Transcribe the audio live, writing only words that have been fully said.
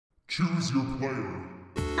Choose your player.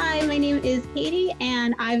 Hi, my name is Katie,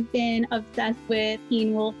 and I've been obsessed with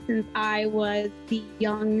Teen Wolf since I was the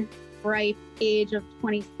young, ripe age of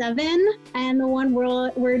 27. And the one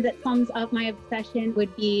word that sums up my obsession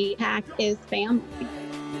would be pack is family.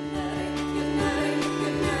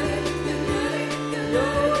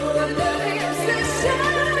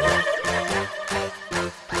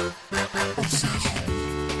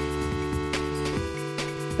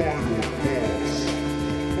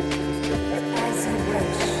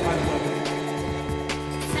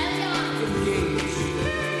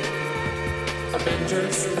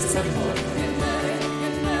 Avengers Assemble.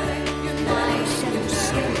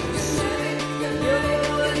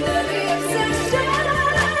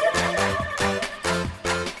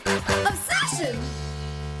 Obsession!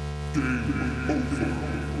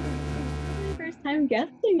 My first time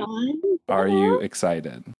guesting on. Are you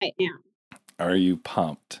excited? I am. Are you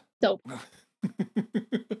pumped? So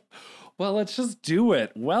Well, let's just do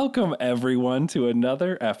it. Welcome, everyone, to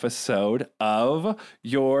another episode of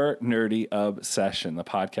Your Nerdy Obsession, the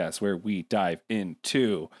podcast where we dive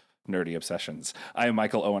into nerdy obsessions. I am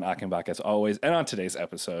Michael Owen Achenbach, as always, and on today's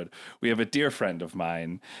episode, we have a dear friend of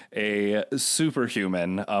mine, a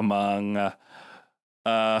superhuman among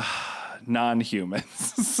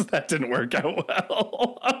non-humans. That didn't work out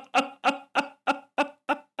well.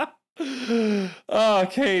 Oh,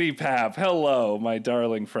 Katie Papp. Hello, my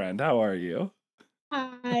darling friend. How are you?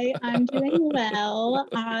 hi, I'm doing well.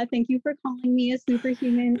 Thank you for calling me a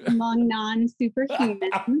superhuman among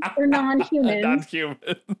non-superhumans or non-humans.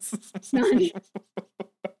 Non-humans.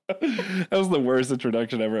 That was the worst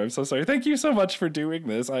introduction ever. I'm so sorry. Thank you so much for doing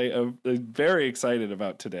this. I am very excited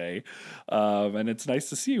about today. And it's nice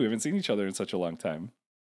to see you. We haven't seen each other in such a long time.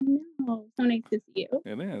 No, so nice to see you.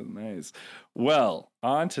 It is nice. Well,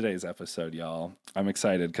 on today's episode, y'all, I'm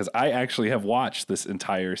excited because I actually have watched this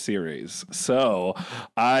entire series. So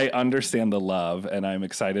I understand the love, and I'm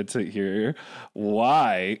excited to hear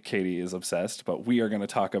why Katie is obsessed. But we are going to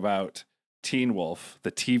talk about Teen Wolf,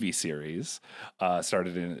 the TV series,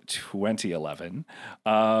 started in 2011.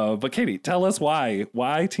 But Katie, tell us why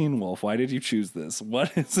Teen Wolf? Why did you choose this?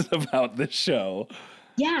 What is it about this show?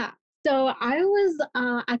 Yeah. So I was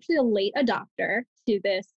actually a late adopter to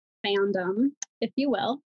this fandom, if you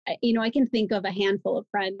will. I can think of a handful of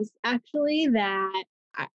friends actually that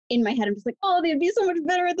in my head I'm just like, oh, they'd be so much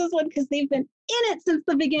better at this one because they've been in it since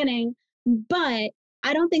the beginning. But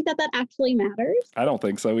I don't think that actually matters. I don't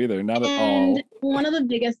think so either. Not at all. And one of the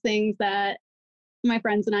biggest things that my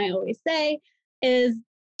friends and I always say is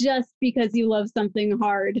just because you love something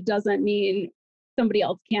hard doesn't mean somebody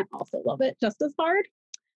else can't also love it just as hard.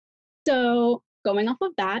 So going off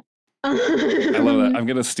of that. I love that. I'm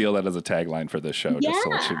going to steal that as a tagline for this show, just to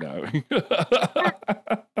let you know.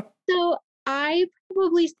 So I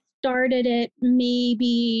probably started it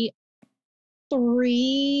maybe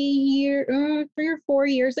 3 or 4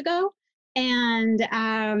 years ago. And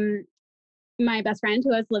my best friend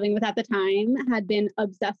who I was living with at the time had been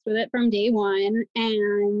obsessed with it from day one.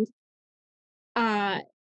 And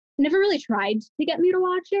never really tried to get me to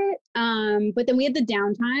watch it. But then we had the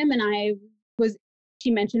downtime and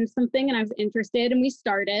she mentioned something and I was interested and we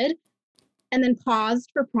started and then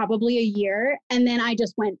paused for probably a year. And then I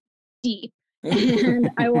just went deep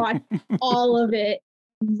and I watched all of it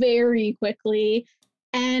very quickly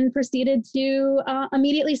and proceeded to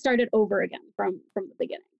immediately start it over again from the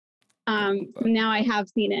beginning. So now I have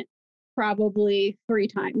seen it probably 3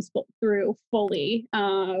 times through fully,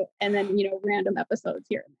 and then random episodes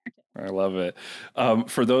here and there. I love it.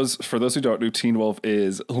 For those who don't know, Teen Wolf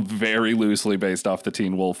is very loosely based off the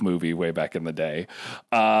Teen Wolf movie way back in the day,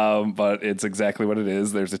 but it's exactly what it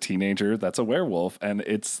is. There's a teenager that's a werewolf, and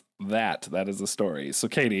it's that is the story. So,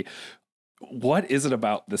 Katie, what is it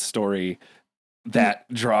about this story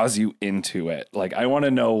that draws you into it? Like, I want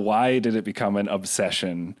to know, why did it become an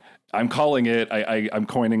obsession? I'm calling it, I'm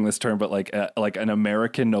coining this term, but like an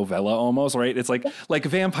American novella almost, right? It's like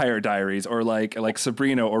Vampire Diaries or like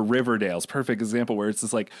Sabrina or Riverdale's perfect example, where it's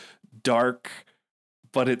this like dark,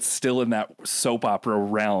 but it's still in that soap opera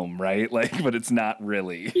realm, right? Like, but it's not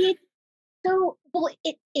really.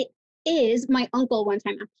 It is. My uncle one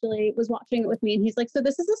time actually was watching it with me and he's like, so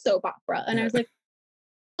this is a soap opera. And I was like,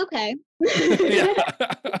 okay.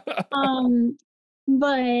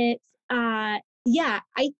 But yeah,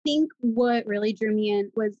 I think what really drew me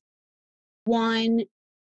in was one,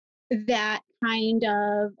 that kind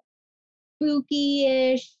of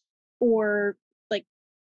spooky-ish or like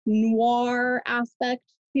noir aspect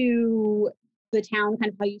to the town,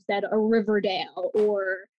 kind of how you said, a Riverdale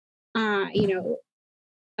or a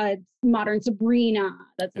modern Sabrina.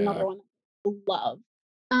 That's another one I love.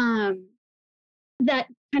 that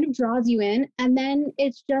kind of draws you in. And then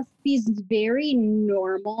it's just these very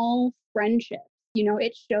normal friendships.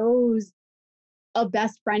 It shows a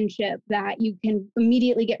best friendship that you can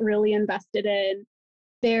immediately get really invested in.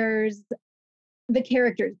 There's the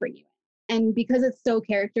characters bring you in. And because it's so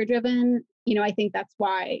character driven, I think that's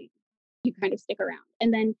why you kind of stick around.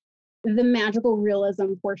 And then the magical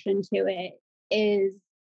realism portion to it is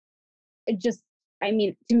just, I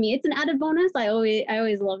mean, to me, it's an added bonus. I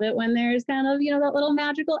always love it when there's kind of, that little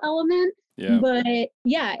magical element. Yeah. But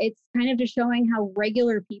yeah, it's kind of just showing how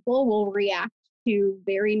regular people will react to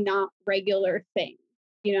very not regular things.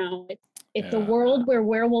 It's a world where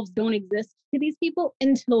werewolves don't exist to these people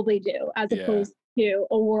until they do, as opposed to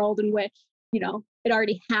a world in which, it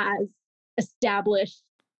already has established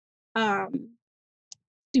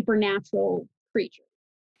supernatural creatures.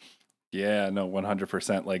 Yeah, no,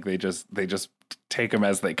 100%. Like they just take them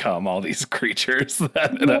as they come, all these creatures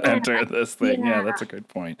that enter this thing. Yeah, that's a good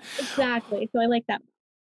point. Exactly. So I like that.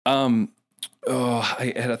 I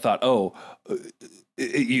had a thought.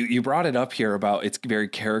 You brought it up here about it's very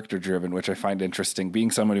character driven, which I find interesting.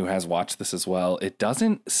 Being someone who has watched this as well, it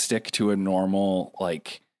doesn't stick to a normal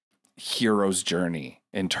like hero's journey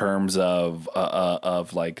in terms of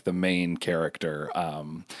like the main character,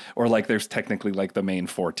 or like there's technically like the main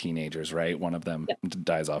 4 teenagers, right? One of them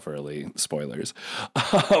dies off early, spoilers,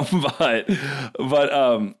 but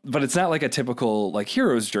it's not like a typical like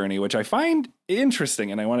hero's journey, which I find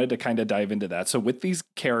interesting, and I wanted to kind of dive into that. So with these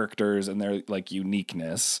characters and their like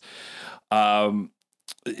uniqueness,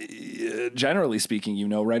 generally speaking,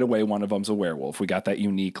 right away one of them's a werewolf. We got that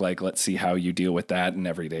unique, like, let's see how you deal with that in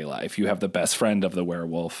everyday life. You have the best friend of the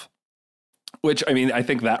werewolf, which, I mean, I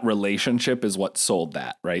think that relationship is what sold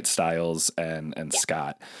that, right? Stiles and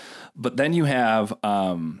Scott. But then you have,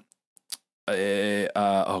 oh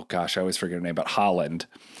gosh, I always forget her name, but Holland.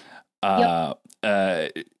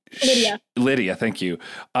 Lydia, thank you.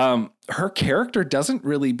 Her character doesn't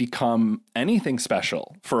really become anything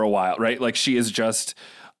special for a while, right? Like she is just,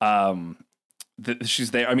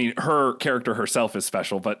 she's there. I mean, her character herself is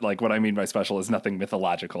special, but like what I mean by special is nothing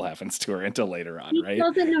mythological happens to her until later on, right? She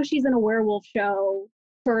doesn't know she's in a werewolf show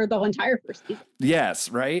for the entire first season. Yes,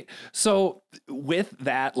 right. So with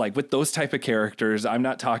that, like with those type of characters, I'm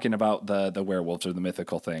not talking about the werewolves or the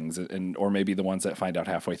mythical things, or maybe the ones that find out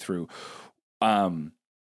halfway through.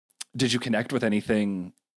 Did you connect with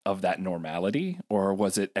anything of that normality, or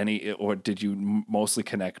was it or did you mostly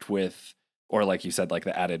connect with, or like you said, like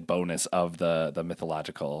the added bonus of the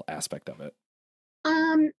mythological aspect of it?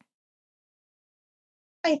 I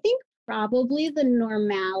think probably the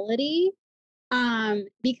normality,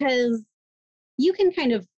 because you can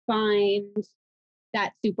kind of find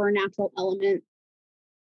that supernatural element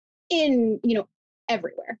in,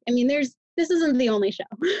 everywhere. I mean, this isn't the only show,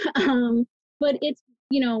 but it's,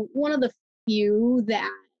 one of the few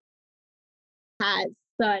that has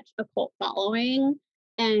such a cult following,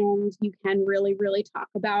 and you can really, really talk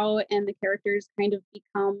about, and the characters kind of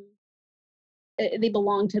become, they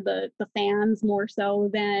belong to the fans more so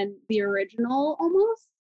than the original almost.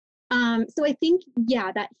 So I think,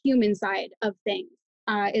 that human side of things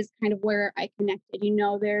is kind of where I connected.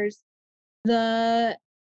 There's the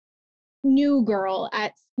new girl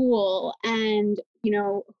at school and,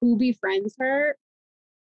 who befriends her,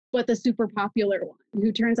 but the super popular one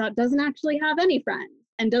who turns out doesn't actually have any friends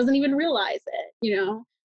and doesn't even realize it,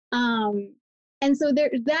 and so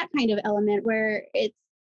there's that kind of element where it's,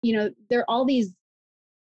 they're all these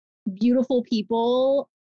beautiful people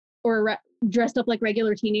or dressed up like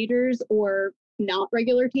regular teenagers or not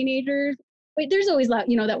regular teenagers. Wait, there's always that,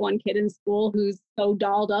 that one kid in school who's so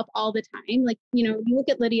dolled up all the time. Like, you look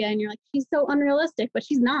at Lydia and you're like, she's so unrealistic, but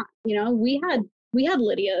she's not. We had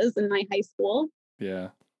Lydias in my high school. Yeah.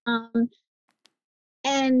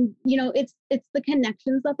 And it's the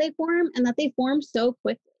connections that they form, and that they form so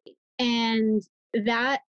quickly, and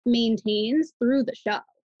that maintains through the show.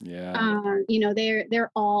 Yeah.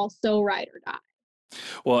 They're all so ride or die.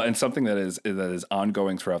 Well, and something that is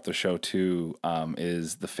ongoing throughout the show too,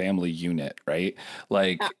 is the family unit, right?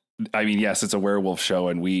 Like, I mean, yes, it's a werewolf show,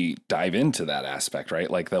 and we dive into that aspect, right?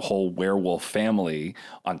 Like the whole werewolf family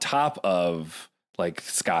on top of like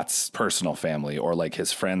Scott's personal family or like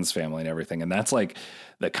his friend's family and everything. And that's like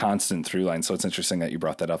the constant through line. So it's interesting that you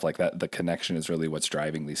brought that up, like that the connection is really what's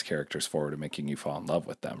driving these characters forward and making you fall in love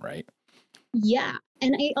with them, right? Yeah.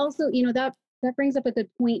 And I also, that brings up a good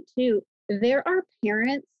point too. There are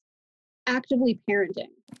parents actively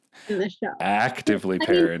parenting in the show. Actively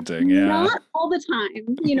parenting, yeah. Not all the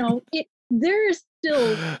time, there's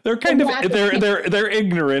still they're kind a of lack of they're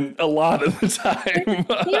ignorant a lot of the time.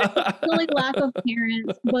 there's still like lack of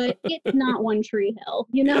parents, but it's not One Tree Hill,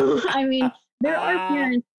 you know? I mean, there are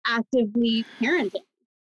parents actively parenting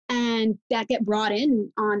and that get brought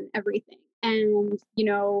in on everything. And, you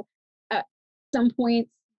know, some points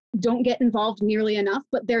don't get involved nearly enough,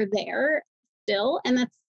 but they're there still. And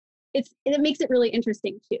it makes it really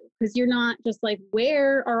interesting too, because you're not just like,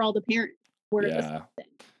 where are all the parents? Where is Yeah. this?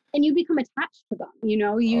 And you become attached to them, you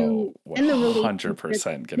know, and the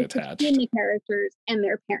 100% get attached between the characters and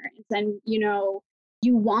their parents. And, you know,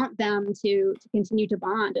 you want them to continue to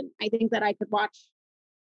bond. And I think that I could watch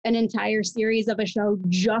an entire series of a show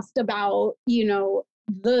just about, you know,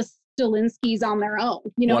 the Stilinskis on their own.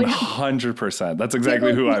 You know, 100%. That's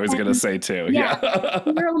exactly who I was going to say too. Yeah.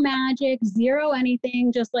 Zero magic, zero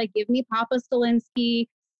anything. Just like give me Papa Stilinski,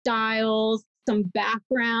 Styles, some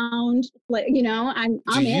background. Like, you know, I'm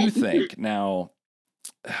Do you in. think now?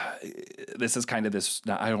 This is kind of this.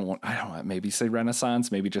 I don't want maybe say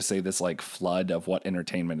renaissance, maybe just say this like flood of what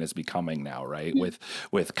entertainment is becoming now, right? Mm-hmm.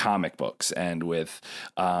 With comic books and with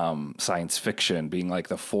science fiction being like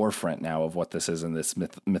the forefront now of what this is and this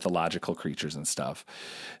mythological creatures and stuff.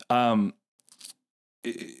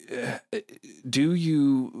 Do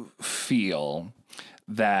you feel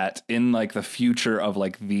that in like the future of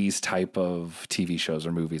like these type of TV shows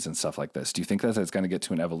or movies and stuff like this, do you think that it's going to get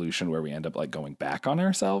to an evolution where we end up like going back on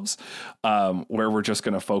ourselves, where we're just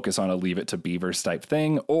going to focus on a Leave It to Beavers type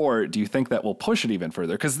thing? Or do you think that we'll push it even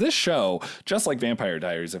further? Because this show, just like Vampire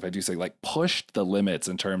Diaries, if I do say, like pushed the limits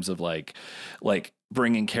in terms of like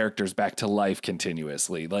bringing characters back to life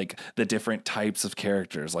continuously, like the different types of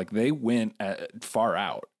characters, like they went far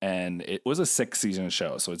out, and it was a 6-season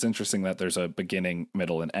show. So it's interesting that there's a beginning,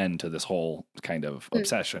 middle, and end to this whole kind of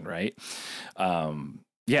obsession, right?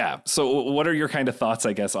 Yeah. So what are your kind of thoughts,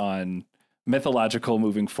 I guess, on mythological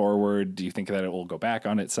moving forward? Do you think that it will go back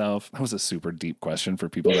on itself? That was a super deep question for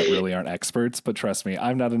people that really aren't experts, but trust me,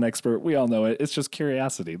 I'm not an expert. We all know it. It's just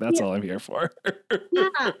curiosity. That's all I'm here for.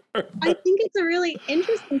 Yeah. I think it's a really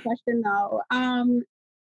interesting question though.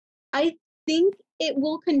 I think it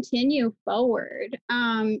will continue forward.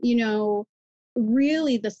 You know,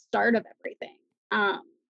 really the start of everything.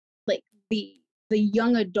 Like the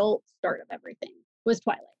young adult start of everything was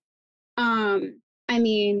Twilight. I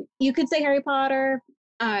mean, you could say Harry Potter,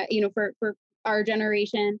 you know, for our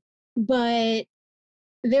generation, but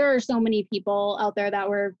there are so many people out there that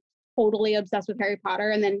were totally obsessed with Harry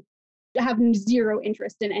Potter and then have zero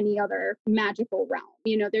interest in any other magical realm.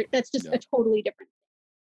 You know, that's just a totally different thing.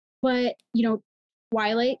 But, you know,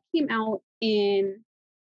 Twilight came out in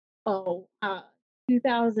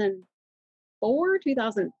 2004,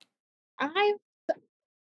 2005.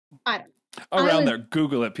 I don't know. Around there.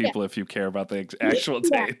 Google it, people, if you care about the actual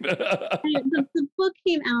date. The book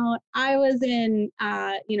came out. I was in,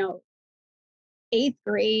 you know, 8th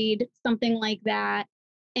grade, something like that.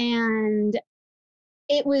 And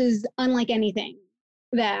it was unlike anything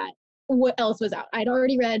that what else was out. I'd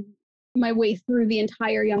already read my way through the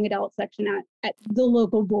entire young adult section at the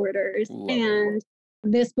local Borders. And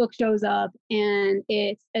this book shows up and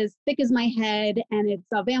it's as thick as my head and it's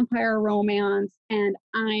a vampire romance and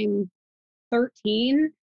I'm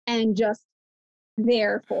 13 and just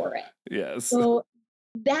there for it. Yes. So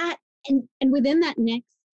that and within that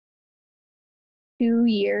next 2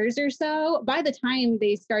 years or so, by the time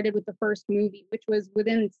they started with the first movie, which was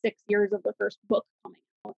within 6 years of the first book coming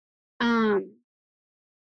out,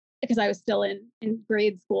 because I was still in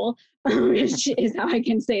grade school, which is how I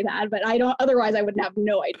can say that, but otherwise I would have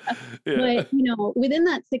no idea. Yeah. But, you know, within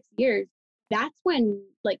that 6 years, that's when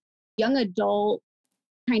like young adult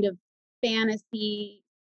kind of fantasy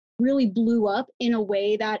really blew up in a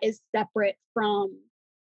way that is separate from,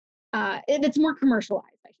 it's more commercialized,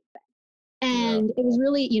 I should say. And it was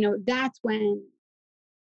really, you know, that's when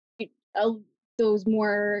those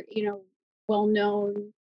more, you know,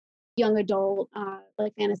 well-known young adult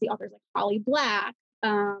like fantasy authors like Holly Black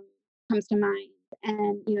comes to mind,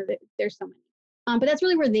 and you know there's so many, but that's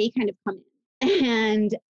really where they kind of come in,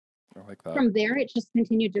 and I like that. From there it just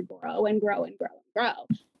continued to grow and grow and grow and grow,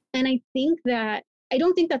 and I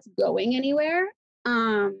don't think that's going anywhere.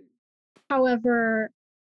 However,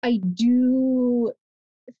 I do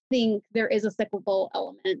think there is a cyclical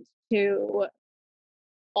element to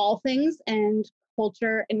all things, and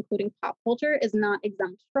culture, including pop culture, is not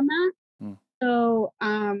exempt from that. So,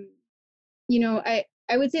 you know, I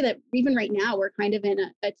would say that even right now, we're kind of in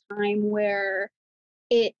a time where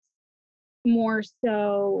it's more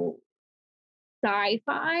so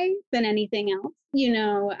sci-fi than anything else.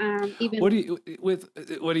 Even What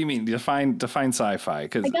do you mean? Define sci-fi, I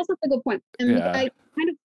because guess that's a good point. And yeah. I kind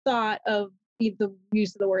of thought of the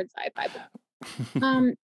use of the word sci-fi.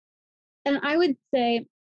 Um, and I would say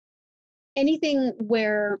anything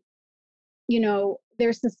where,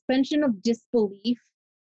 there's suspension of disbelief,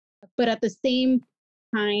 but at the same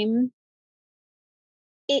time,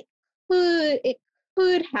 it it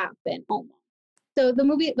could happen almost. So the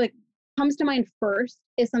movie like comes to mind first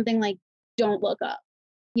is something like Don't Look Up,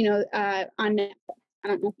 on Netflix. I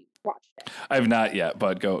don't know if you've watched it. I've not yet,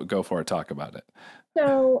 but go for it. Talk about it.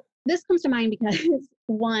 So this comes to mind because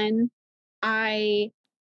one, it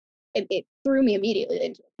threw me immediately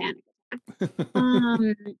into a panic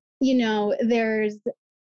attack. There's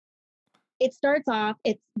it starts off,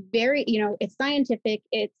 it's very, it's scientific,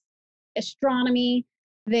 it's astronomy.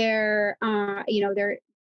 There was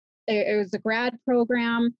a grad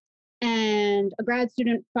program, and a grad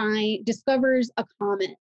student discovers a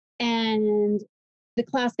comet, and the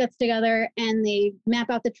class gets together and they map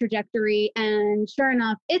out the trajectory, and sure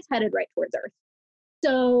enough, it's headed right towards Earth.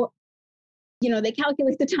 So, they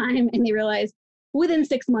calculate the time and they realize within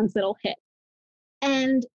 6 months it'll hit.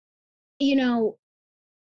 And,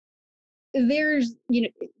 there's,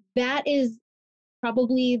 that is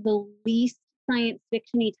probably the least science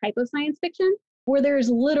fiction-y type of science fiction, where there's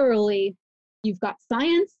literally, you've got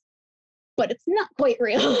science, but it's not quite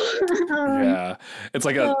real. Yeah, it's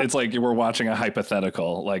like we're watching a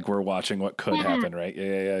hypothetical, like we're watching what could happen, right?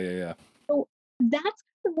 Yeah. So that's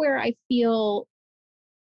kind of where I feel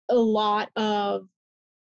a lot of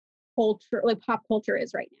culture, like pop culture,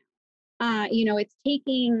 is right now. It's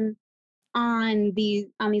taking on these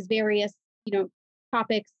various,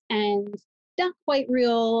 topics, and not quite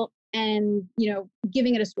real, and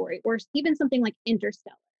giving it a story. Or even something like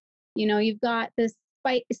Interstellar. You've got this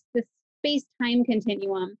space-time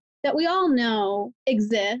continuum that we all know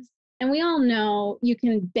exists, and we all know you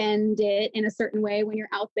can bend it in a certain way when you're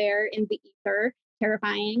out there in the ether,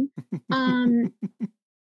 terrifying.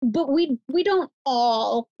 But we don't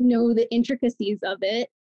all know the intricacies of it.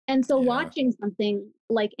 And so watching something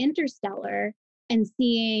like Interstellar and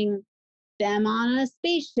seeing them on a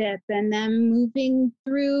spaceship and them moving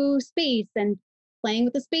through space and playing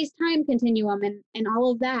with the space-time continuum and all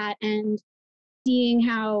of that, and seeing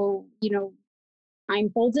how, time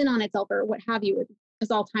folds in on itself or what have you, because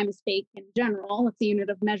all time is fake in general. It's a unit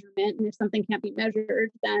of measurement. And if something can't be measured,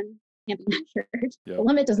 then it can't be measured. Yep. The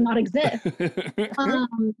limit does not exist.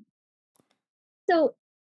 So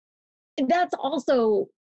that's also,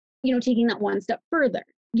 taking that one step further,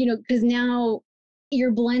 because now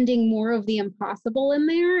you're blending more of the impossible in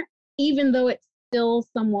there, even though it's still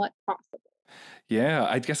somewhat possible. Yeah,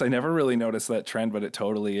 I guess I never really noticed that trend, but it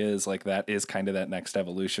totally is. Like, that is kind of that next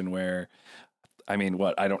evolution where, I mean,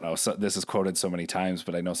 I don't know. So this is quoted so many times,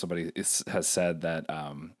 but I know somebody has said that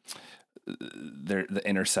the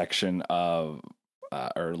intersection of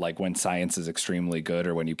or like when science is extremely good,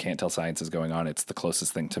 or when you can't tell science is going on, it's the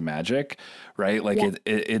closest thing to magic, right? Like it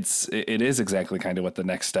is exactly kind of what the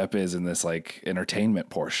next step is in this like entertainment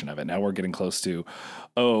portion of it. Now we're getting close to,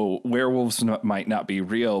 werewolves might not be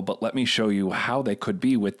real, but let me show you how they could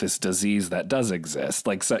be with this disease that does exist.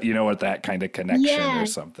 Like, so, what that kind of connection or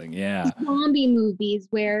something. Yeah. Zombie movies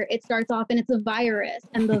where it starts off and it's a virus,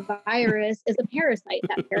 and the virus is a parasite.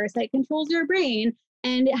 That parasite controls your brain,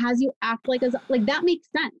 and it has you act like that makes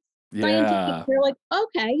sense. Yeah. Scientific, you're like,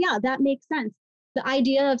 okay, yeah, that makes sense. The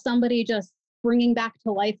idea of somebody just bringing back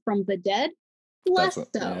to life from the dead, less so.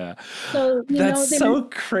 Yeah. So that's so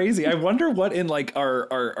crazy. I wonder what in like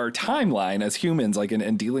our timeline as humans, like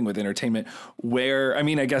in dealing with entertainment, where, I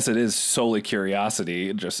mean, I guess it is solely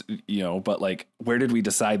curiosity, just, but like, where did we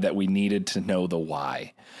decide that we needed to know the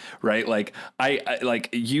why? Right? Like I like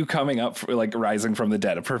you coming up for, like, rising from the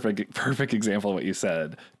dead, a perfect example of what you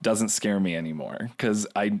said, doesn't scare me anymore, because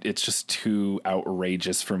it's just too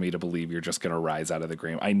outrageous for me to believe you're just going to rise out of the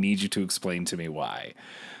grave. I need you to explain to me why.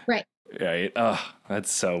 Right. Right. Oh,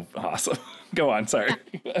 that's so awesome. Go on. Sorry.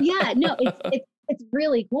 Yeah, no, it's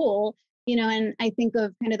really cool. And I think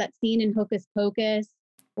of kind of that scene in Hocus Pocus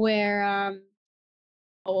where,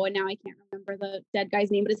 now I can't remember the dead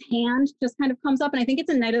guy's name, but his hand just kind of comes up. And I think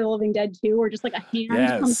it's in Night of the Living Dead too, where just like a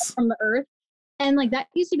hand comes up from the earth. And like, that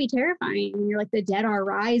used to be terrifying. And you're like, the dead are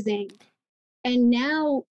rising. And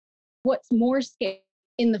now what's more scary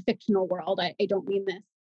in the fictional world, I don't mean this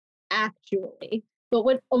actually, but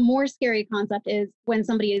what a more scary concept is when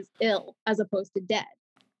somebody is ill as opposed to dead.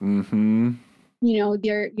 Mm-hmm.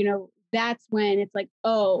 That's when it's like,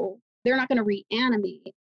 they're not going to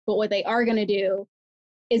reanimate, but what they are going to do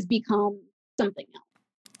is become something else.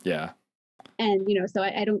 Yeah. And, so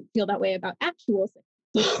I don't feel that way about actual sick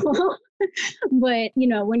people. But,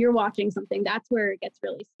 when you're watching something, that's where it gets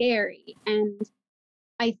really scary. And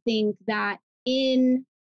I think that in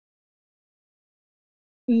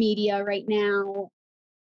media right now,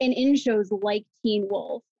 and in shows like Teen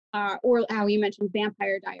Wolf, or how you mentioned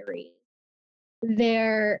Vampire Diaries,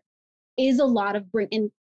 there is a lot of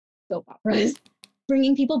in soap operas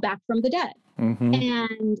bringing people back from the dead. Mm-hmm.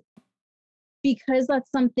 And because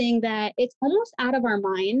that's something that it's almost out of our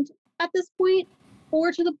mind at this point,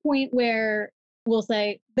 or to the point where we'll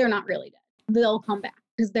say they're not really dead. They'll come back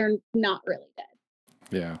because they're not really dead.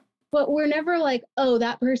 Yeah. But we're never like, oh,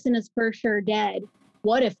 that person is for sure dead.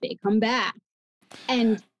 What if they come back?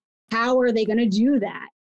 And how are they going to do that?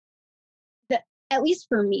 At least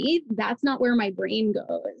for me, that's not where my brain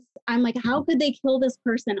goes. I'm like, how could they kill this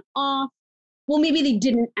person off? Well, maybe they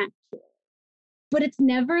didn't actually. But it's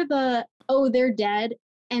never oh, they're dead.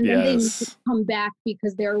 And then they need to come back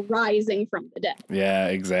because they're rising from the dead. Yeah,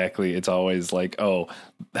 exactly. It's always like, oh,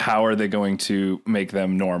 how are they going to make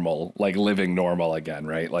them normal, like living normal again,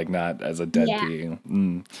 right? Like not as a dead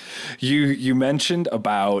being. You mentioned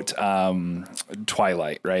about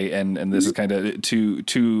Twilight, right? And this is kind of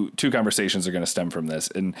two conversations are going to stem from this.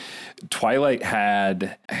 And Twilight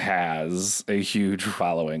has a huge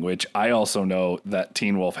following, which I also know that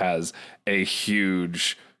Teen Wolf has a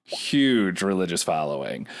huge religious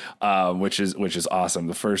following, which is awesome.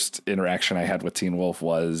 The first interaction I had with Teen Wolf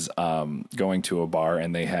was going to a bar,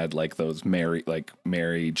 and they had like those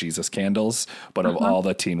Mary Jesus candles, but of all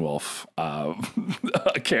the Teen Wolf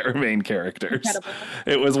main characters. Incredible.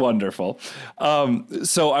 It was wonderful.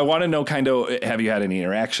 So I want to know, kind of, have you had any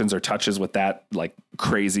interactions or touches with that like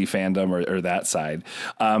crazy fandom or that side?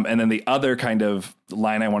 And then the other kind of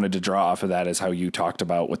line I wanted to draw off of that is how you talked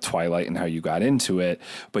about with Twilight and how you got into it,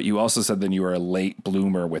 but you also said then you were a late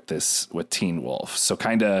bloomer with Teen Wolf. So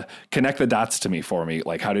kind of connect the dots for me.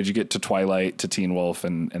 Like, how did you get to Twilight, to Teen Wolf,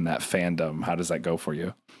 and that fandom? How does that go for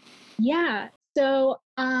you? Yeah. So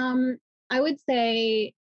I would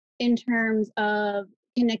say, in terms of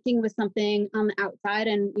connecting with something on the outside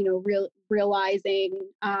and, realizing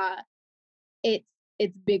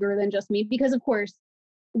it's bigger than just me, because of course,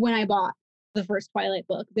 when I bought the first Twilight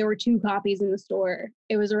book, there were 2 copies in the store.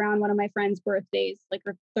 It was around one of my friend's birthdays, like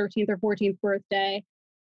her 13th or 14th birthday.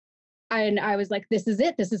 And I was like, this is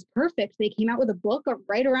it. This is perfect. They came out with a book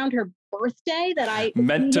right around her birthday that I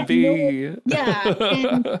meant to be. Yeah.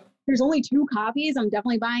 And there's only 2 copies. I'm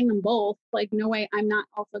definitely buying them both. Like, no way I'm not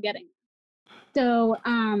also getting them. So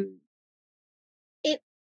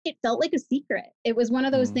it felt like a secret. It was one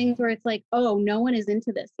of those things where it's like, oh, no one is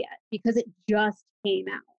into this yet because it just came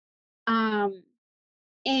out.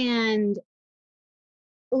 And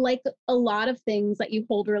like a lot of things that you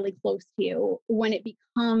hold really close to you, when it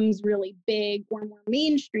becomes really big or more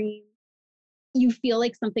mainstream, you feel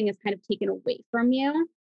like something is kind of taken away from you.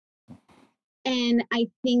 And I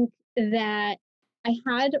think that I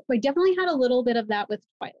definitely had a little bit of that with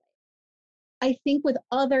Twilight. I think with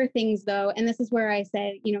other things though, and this is where I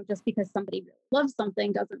say, just because somebody really loves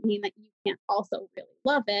something doesn't mean that you can't also really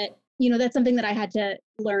love it. That's something that I had to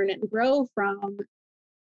learn and grow from.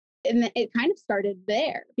 And it kind of started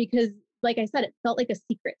there because, like I said, it felt like a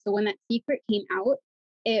secret. So when that secret came out,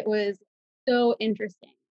 it was so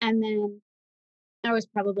interesting. And then I was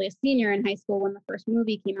probably a senior in high school when the first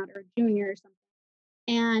movie came out, or a junior or something.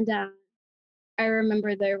 And I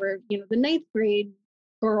remember there were, the 9th grade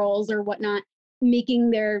girls or whatnot making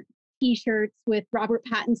their T-shirts with Robert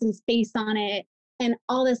Pattinson's face on it and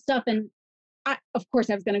all this stuff. And of course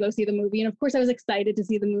I was going to go see the movie. And of course I was excited to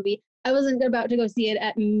see the movie. I wasn't about to go see it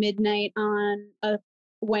at midnight on a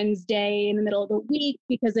Wednesday in the middle of the week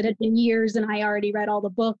because it had been years and I already read all the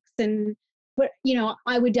books. But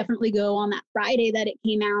I would definitely go on that Friday that it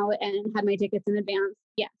came out and had my tickets in advance.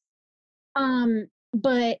 Yes.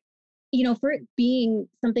 But, for it being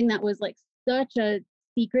something that was like such a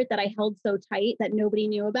secret that I held so tight that nobody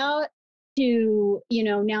knew about, to,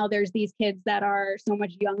 now there's these kids that are so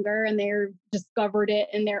much younger and they're discovered it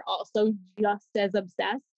and they're also just as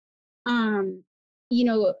obsessed.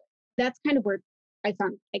 That's kind of where I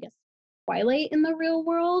found, I guess, Twilight in the real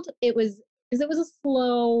world. It was because it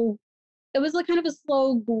was like kind of a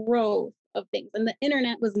slow growth of things, and the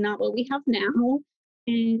internet was not what we have now.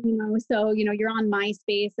 And so you're on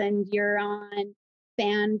MySpace and you're on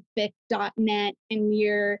fanfic.net and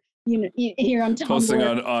you're on Tumblr. Posting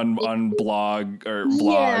on blog or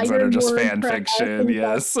blogs that are just fan fiction.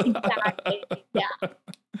 Yes. Exactly. Yeah.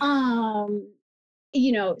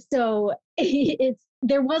 So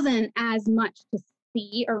there wasn't as much to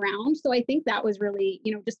see around. So I think that was really,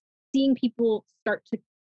 just seeing people start to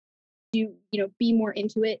be more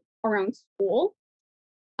into it around school.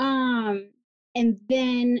 And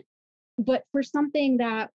then, but for something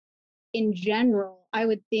that in general, I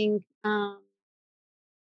would think more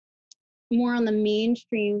on the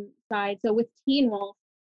mainstream side. So with Teen Wolf,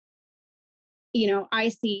 I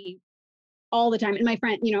see all the time, and my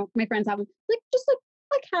friends have them, like just like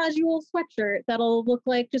a casual sweatshirt that'll look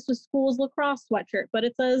like just a school's lacrosse sweatshirt, but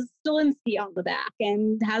it says Stilinski on the back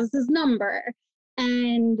and has his number.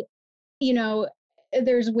 And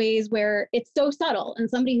there's ways where it's so subtle, and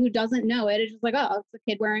somebody who doesn't know it is just like, oh, it's a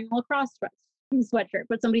kid wearing a lacrosse sweatshirt.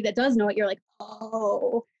 But somebody that does know it, you're like,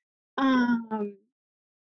 oh.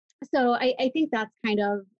 So I think that's kind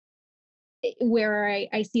of where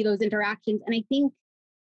I see those interactions. And I think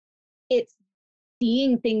it's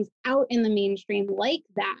seeing things out in the mainstream like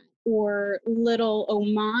that, or little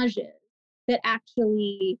homages that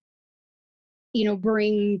actually,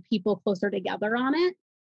 bring people closer together on it.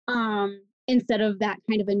 Instead of that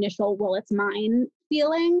kind of initial, well, it's mine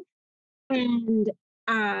feeling. And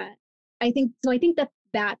I think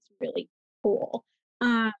that's really cool.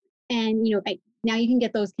 And now you can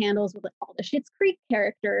get those candles with like all the Schitt's Creek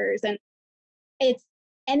characters, and it's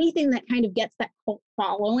anything that kind of gets that cult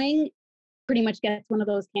following pretty much gets one of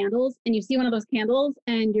those candles. And you see one of those candles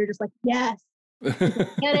and you're just like, yes,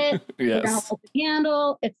 get it. Yes. The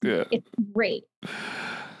candle. It's great.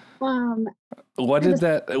 What did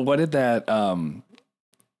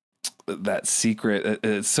that secret,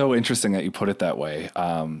 it's so interesting that you put it that way,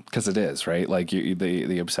 because it is, right? Like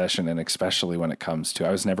the obsession, and especially when it comes to,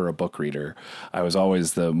 I was never a book reader, I was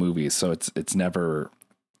always the movies, so it's never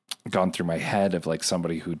gone through my head of like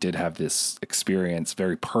somebody who did have this experience,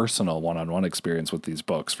 very personal one-on-one experience with these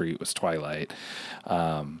books. For you it was Twilight,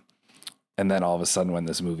 and then all of a sudden when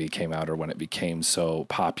this movie came out, or when it became so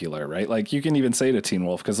popular, right? Like you can even say to Teen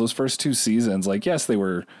Wolf, because those first 2 seasons, like, yes, they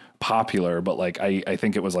were popular, but like, I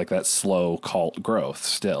think it was like that slow cult growth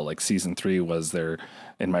still. Like season 3 was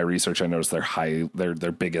in my research, I noticed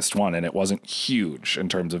their biggest one, and it wasn't huge in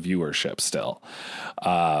terms of viewership still.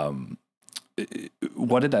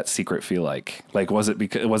 What did that secret feel like? Like, was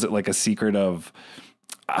it like a secret of,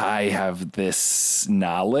 I have this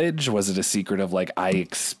knowledge? Was it a secret of like, I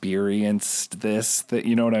experienced this, that,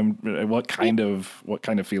 what kind of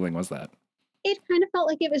feeling was that? It kind of felt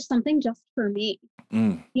like it was something just for me,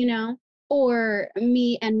 or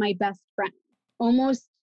me and my best friend. Almost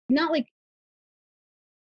not like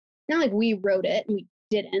we wrote it and we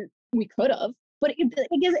didn't, we could have, but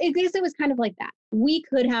I guess it was kind of like that. We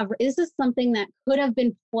could have, this is something that could have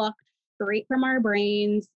been plucked straight from our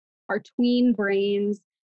brains, our tween brains.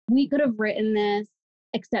 We could have written this,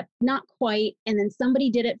 except not quite. And then somebody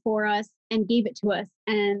did it for us and gave it to us.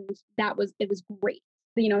 And it was great.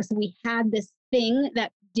 So we had this thing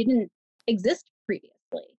that didn't exist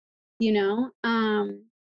previously, It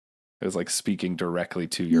was like speaking directly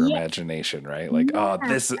to your imagination, right? Like, oh,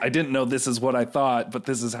 I didn't know this is what I thought, but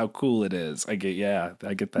this is how cool it is. I get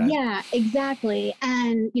that. Yeah, exactly.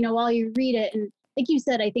 And, while you read it, and like you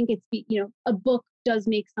said, I think it's, a book does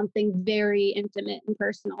make something very intimate and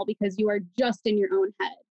personal because you are just in your own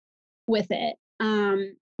head with it.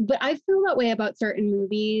 But I feel that way about certain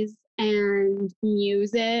movies and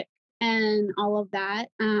music and all of that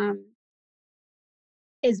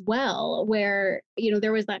as well, where,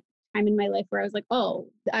 there was that time in my life where I was like, oh,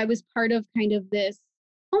 I was part of kind of this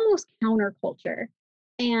almost counterculture.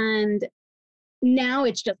 And now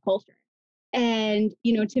it's just culture. And,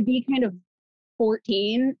 to be kind of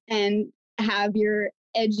 14 and have your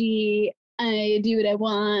edgy, I do what I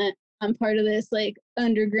want, I'm part of this like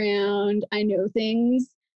underground, I know things,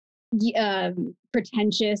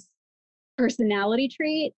 pretentious personality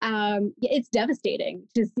trait, it's devastating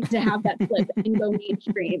to have that flip and go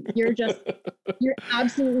mainstream. You're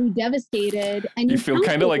absolutely devastated, and you feel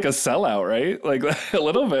kind of like a sellout, right? Like a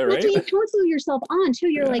little bit, right? You counsel yourself on too.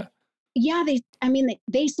 You're like, yeah,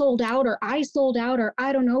 they sold out, or I sold out, or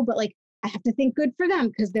I don't know, but like, I have to think good for them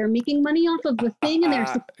because they're making money off of the thing and they're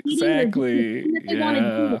succeeding. Exactly. That they want to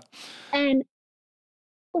do. And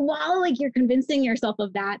while like you're convincing yourself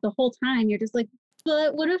of that the whole time, you're just like,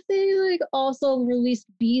 but what if they like also released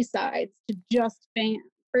B-sides to just fans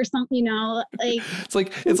or something, like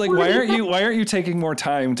it's like why aren't you taking more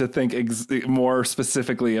time to think more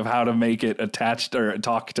specifically of how to make it attached or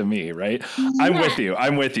talk to me, right? Yeah.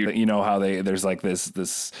 I'm with you. You know how there's like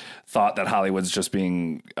this thought that Hollywood's just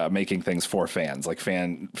being making things for fans, like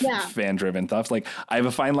fan driven stuff. Like I have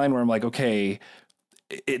a fine line where I'm like, okay,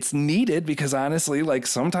 it's needed because honestly, like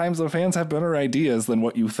sometimes the fans have better ideas than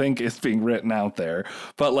what you think is being written out there.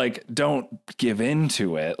 But like, don't give in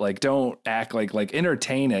to it. Like, don't act like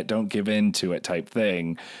entertain it. Don't give in to it type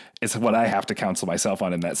thing. It's what I have to counsel myself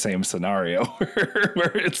on in that same scenario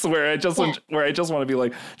where I just want to be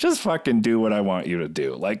like, just fucking do what I want you to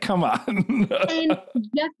do. Like, come on. And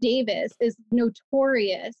Jeff Davis is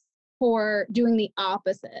notorious for doing the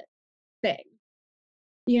opposite thing.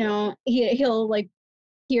 You know, he'll like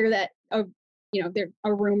hear that a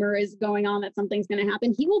rumor is going on that something's going to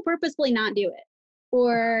happen. He will purposefully not do it,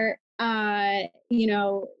 or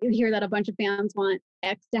hear that a bunch of fans want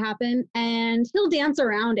X to happen, and he'll dance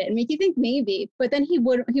around it and make you think maybe, but then he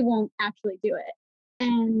won't actually do it.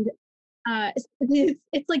 And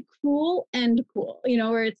it's like cruel and cool,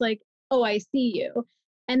 where it's like, oh, I see you.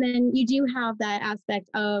 And then you do have that aspect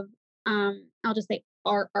of I'll just say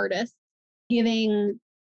our artists giving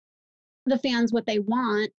the fans what they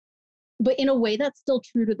want, but in a way that's still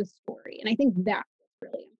true to the story. And I think that's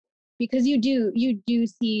really important, because you do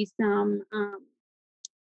see some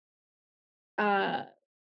kind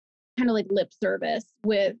of like lip service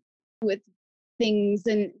with things,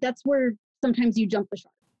 and that's where sometimes you jump the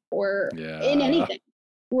shark, or in anything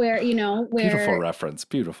where beautiful reference,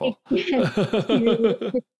 beautiful.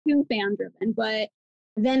 it's too fan driven. But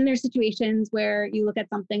then there's situations where you look at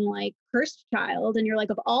something like Cursed Child and you're like,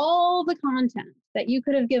 of all the content that you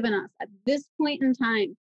could have given us at this point in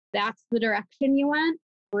time, that's the direction you went?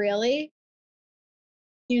 Really?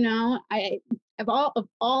 Of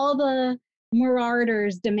all the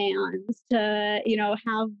Marauders demands to,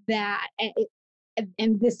 have that,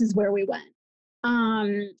 and this is where we went.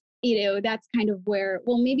 That's kind of where,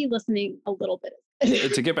 well, maybe listening a little bit.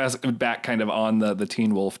 To get back kind of on the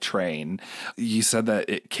Teen Wolf train, you said that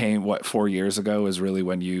it came, 4 years ago is really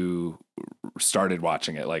when you started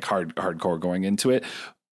watching it, like hardcore going into it.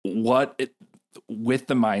 With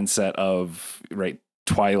the mindset of, right,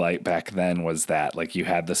 Twilight back then, was that like you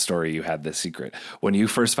had the story, you had the secret. When you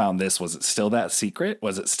first found this, was it still that secret?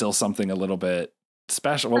 Was it still something a little bit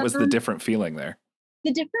special? What was the different feeling there?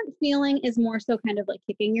 The different feeling is more so kind of like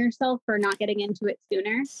kicking yourself for not getting into it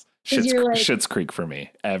sooner. Schitt's Creek for me.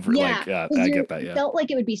 I get that. Yeah. Felt like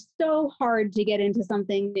it would be so hard to get into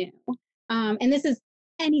something new. And this is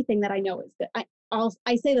anything that I know is good.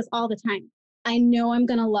 I say this all the time. I know I'm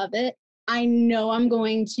going to love it. I know I'm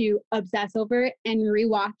going to obsess over it and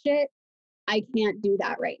rewatch it. I can't do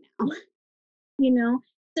that right now.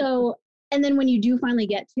 So, and then when you do finally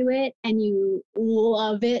get to it and you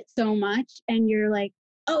love it so much and you're like,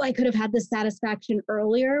 oh, I could have had this satisfaction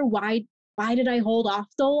earlier. Why did I hold off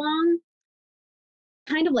so long?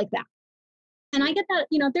 Kind of like that. And I get that,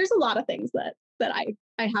 there's a lot of things that I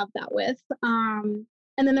have that with. And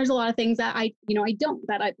then there's a lot of things that I don't,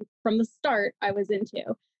 that I, from the start, I was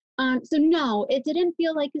into. So no, it didn't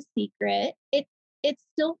feel like a secret. It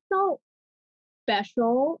still felt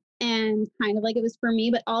special and kind of like it was for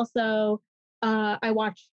me, but also I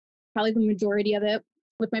watched probably the majority of it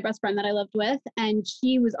with my best friend that I lived with, and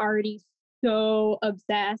she was already so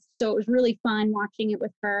obsessed. So it was really fun watching it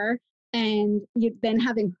with her, and then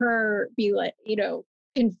having her be like,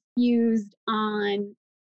 confused on,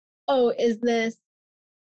 oh, is this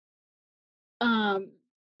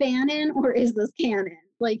fanon or is this canon?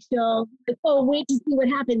 Like she'll like, oh, wait to see what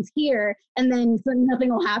happens here, and then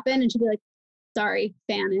nothing will happen, and she'll be like, sorry,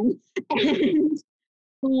 fanon. And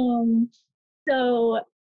so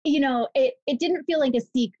it didn't feel like a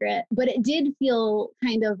secret, but it did feel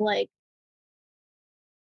kind of like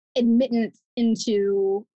admittance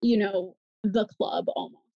into the club,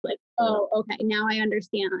 almost like, oh, okay, now I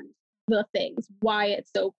understand the things, why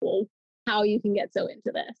it's so cool, how you can get so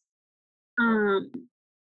into this.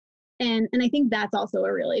 And I think that's also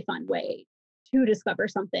a really fun way to discover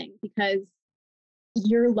something, because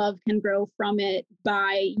your love can grow from it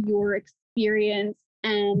by your experience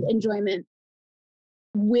and enjoyment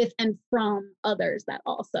with and from others that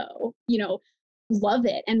also, love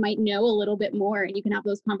it and might know a little bit more, and you can have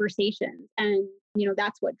those conversations. And,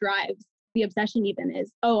 that's what drives the obsession even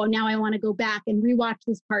is, oh, now I want to go back and rewatch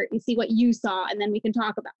this part and see what you saw, and then we can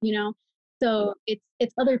talk about, So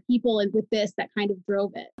it's other people, and with this, that kind of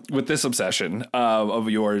drove it. With this obsession of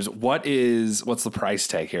yours, what's the price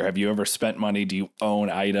tag here? Have you ever spent money? Do you own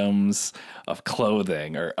items of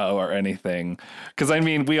clothing or anything? Because I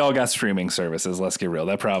mean, we all got streaming services. Let's get real.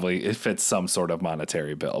 That probably it fits some sort of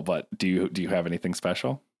monetary bill. But do you have anything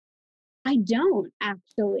special? I don't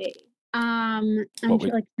actually. I'm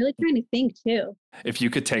really trying to think too. If you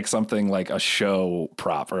could take something like a show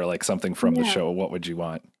prop or like something from the show, what would you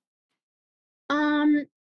want?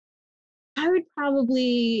 I would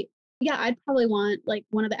probably yeah, I'd probably want like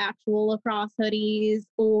one of the actual lacrosse hoodies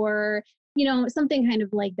or, something kind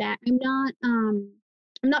of like that. I'm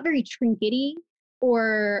not very trinkety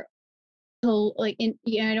or like I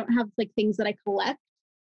don't have like things that I collect.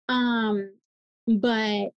 Um,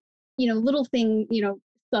 but little thing,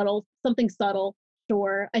 subtle, something subtle,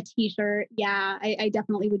 sure. A t-shirt, yeah, I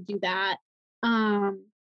definitely would do that. Um,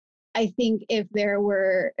 I think if there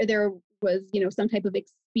was, some type of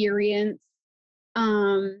experience,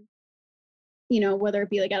 um, whether it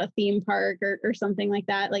be like at a theme park or something like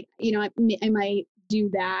that, like, I might do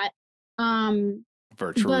that.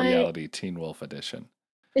 Virtual But reality Teen Wolf edition.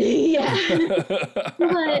 yeah.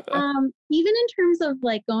 But even in terms of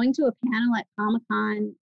like going to a panel at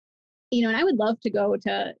Comic-Con, and I would love to go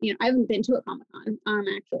to, I haven't been to a Comic-Con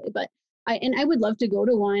actually, but I would love to go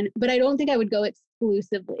to one, but I don't think I would go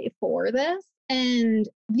exclusively for this. And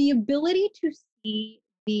the ability to see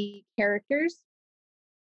the characters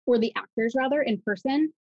or the actors rather in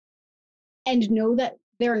person and know that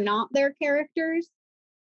they're not their characters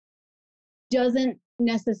doesn't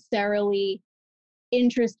necessarily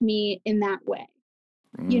interest me in that way.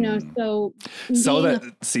 So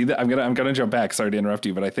that I'm gonna jump back. Sorry to interrupt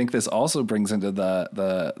you, but I think this also brings into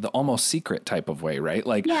the almost secret type of way, right?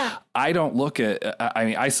 Like, yeah. I don't look at. I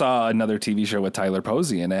mean, I saw another TV show with Tyler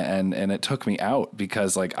Posey in it, and it took me out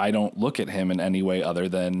because like I don't look at him in any way other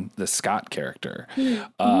than the Scott character,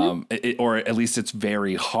 or at least it's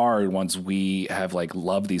very hard once we have like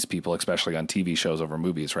loved these people, especially on TV shows over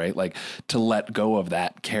movies, right? Like to let go of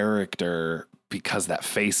that character, because that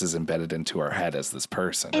face is embedded into our head as this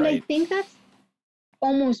person. And right? I think that's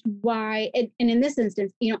almost why, and in this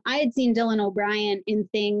instance, I had seen Dylan O'Brien in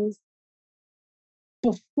things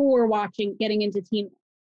before getting into Teen Wolf,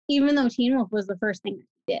 even though Teen Wolf was the first thing that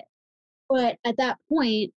he did. But at that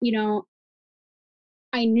point,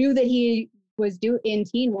 I knew that he was in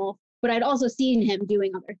Teen Wolf, but I'd also seen him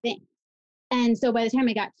doing other things. And so by the time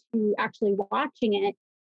I got to actually watching it,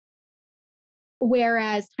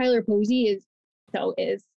 whereas Tyler Posey is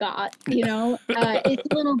Scott, Dylan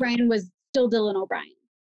O'Brien was still Dylan O'Brien.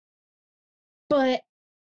 But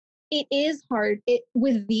it is hard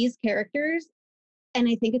with these characters, and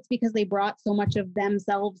I think it's because they brought so much of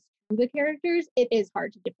themselves to the characters, it is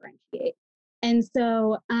hard to differentiate. And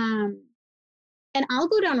so, and I'll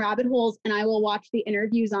go down rabbit holes and I will watch the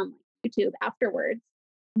interviews on YouTube afterwards.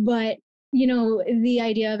 But, the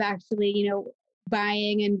idea of actually,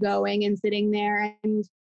 buying and going and sitting there and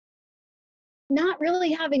not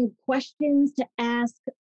really having questions to ask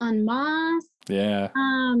en masse. Yeah.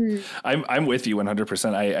 I'm with you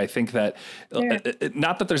 100%. I think that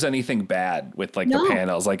not that there's anything bad with like the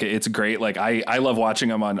panels, like it's great. Like I love watching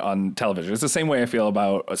them on television. It's the same way I feel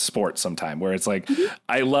about a sport sometime, where it's like,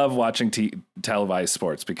 I love watching televised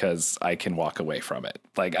sports because I can walk away from it.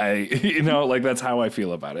 Like like that's how I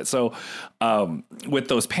feel about it. So, with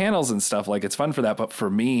those panels and stuff, like it's fun for that. But for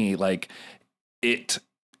me, like it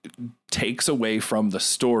takes away from the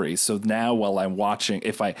story. So now while I'm watching,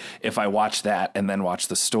 if I watch that and then watch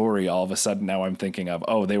the story, all of a sudden now I'm thinking of,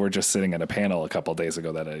 oh, they were just sitting at a panel a couple of days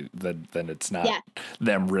ago then it's not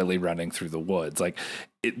them really running through the woods. Like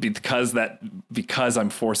because I'm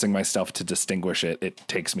forcing myself to distinguish it, it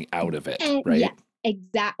takes me out of it. Right. Yes,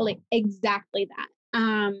 exactly that.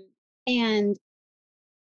 And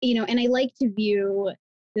and I like to view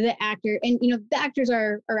the actor, and the actors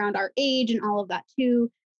are around our age and all of that too.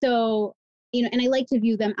 So, and I like to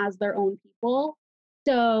view them as their own people.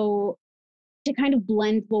 So to kind of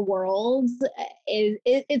blend the worlds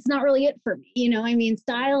it's not really it for me. I mean,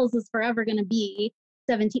 Styles is forever going to be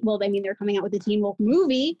 17. Well, I mean, they're coming out with the Teen Wolf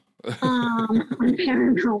movie on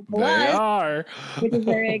Paramount Plus. They are. Which is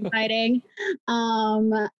very exciting.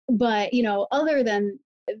 But, other than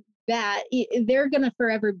that, they're going to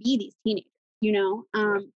forever be these teenagers,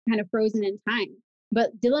 kind of frozen in time.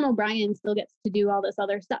 But Dylan O'Brien still gets to do all this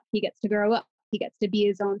other stuff. He gets to grow up. He gets to be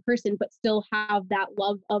his own person, but still have that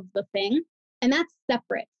love of the thing. And that's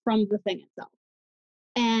separate from the thing itself.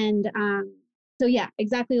 And so, yeah,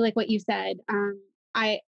 exactly like what you said.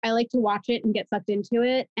 I like to watch it and get sucked into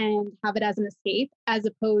it and have it as an escape, as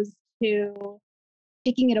opposed to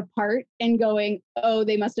picking it apart and going, oh,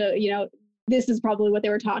 they must have, this is probably what they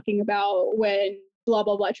were talking about when blah,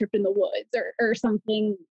 blah, blah tripped in the woods or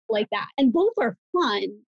something like that. And both are fun,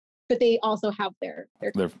 but they also have their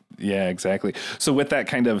yeah, exactly. So with that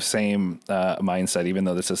kind of same mindset, even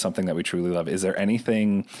though this is something that we truly love, is there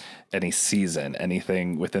anything, any season,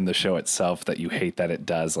 anything within the show itself that you hate that it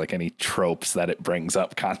does, like any tropes that it brings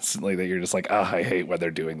up constantly that you're just like, oh, I hate when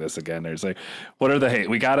they're doing this again? There's like, what are the hate?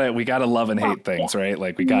 We gotta love and hate things, right?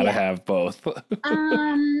 Like we gotta have both.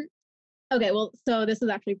 Okay, well, so this is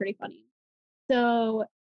actually pretty funny. So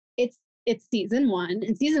it's season one,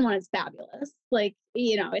 and season one is fabulous. Like,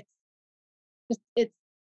 it's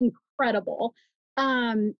incredible.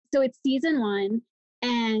 So it's season one,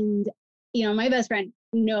 and my best friend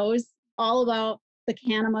knows all about the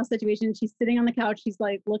Kanama situation. She's sitting on the couch, she's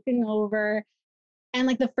like looking over, and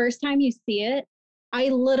like the first time you see it, I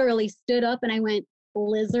literally stood up and I went,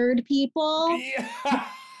 lizard people. Yeah.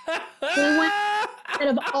 They went out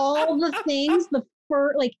of all the things, the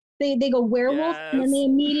fur, like they go werewolf, and then they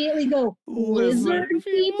immediately go lizard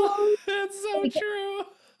people. It's so like, true.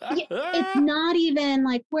 it's not even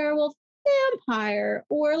like werewolf vampire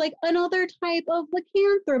or like another type of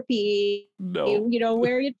lycanthropy, No.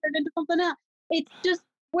 where you turn into something else. It's just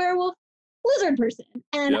werewolf lizard person.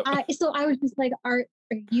 And Yep. I was just like, are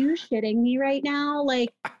you shitting me right now?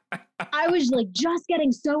 Like, I was like just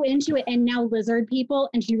getting so into it, and now lizard people.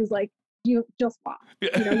 And she was like, you just watch.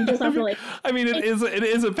 You just have to like. I mean, it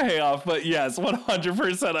is a payoff, but yes,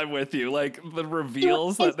 100%, I'm with you. Like the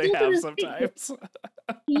reveals that they have sometimes.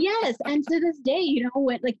 Yes, and to this day,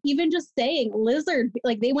 when like even just saying lizard,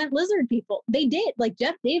 like they went lizard people. They did. Like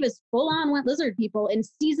Jeff Davis full on went lizard people in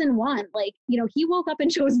season one. Like he woke up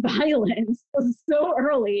and chose violence so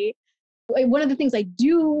early. One of the things I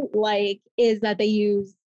do like is that they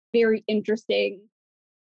use very interesting.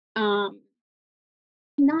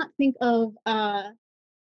 Not think of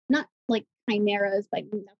not like chimeras, like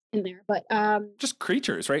in there, but just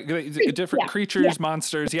creatures, right? Different creatures,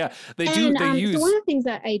 monsters. Yeah, they use. So one of the things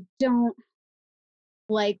that I don't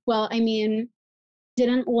like, well, I mean,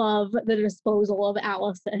 didn't love the disposal of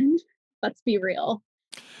Allison. Let's be real.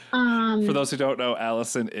 For those who don't know,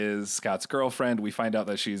 Allison is Scott's girlfriend. We find out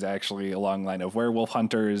that she's actually a long line of werewolf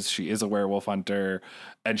hunters. She is a werewolf hunter,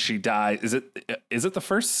 and she dies. Is it the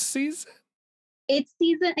first season? I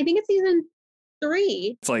think it's season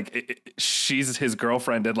 3. It's like she's his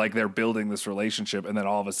girlfriend, and like they're building this relationship, and then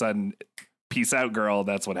all of a sudden, peace out, girl.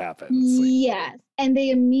 That's what happens. Yes, and they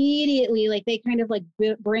immediately they kind of like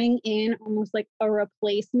bring in almost like a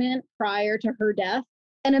replacement prior to her death,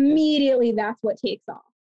 and immediately that's what takes off.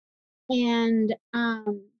 And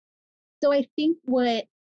so I think what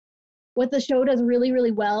the show does really,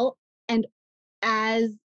 really well, and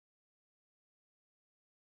as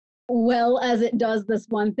well as it does this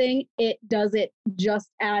one thing, it does it just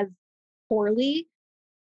as poorly,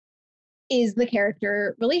 is the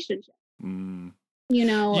character relationship. You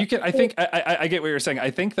can. I think I get what you're saying. I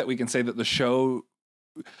think that we can say that the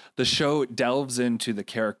show delves into the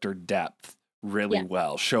character depth really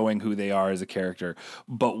well, showing who they are as a character.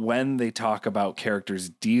 But when they talk about characters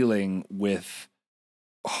dealing with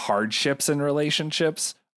hardships in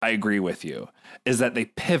relationships, I agree with you, is that they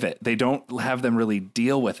pivot. They don't have them really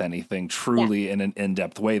deal with anything truly in an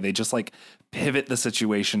in-depth way. They just like pivot the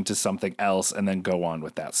situation to something else and then go on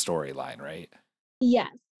with that storyline, right? Yes.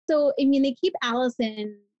 So, I mean, they keep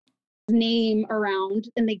Allison's name around,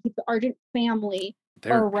 and they keep the Argent family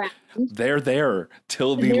around. They're there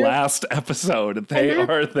till the last episode. They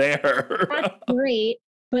are there. That's great.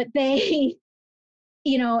 But they,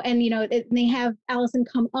 they have Allison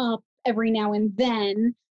come up every now and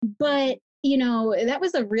then. But, that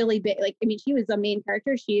was a really big, she was a main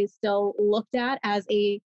character. She is still looked at as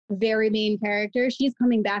a very main character. She's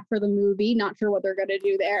coming back for the movie. Not sure what they're going to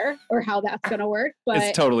do there or how that's going to work. But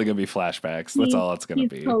it's totally going to be flashbacks. That's all it's going to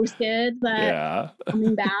be. Posted that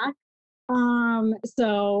coming back.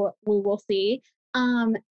 So we will see.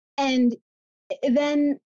 And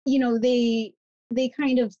then, they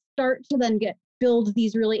kind of start to then build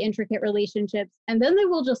these really intricate relationships, and then they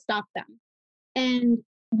will just stop them. And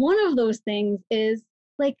one of those things is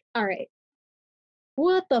like, all right,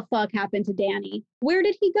 what the fuck happened to Danny? Where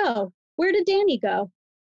did he go? Where did Danny go?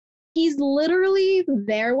 He's literally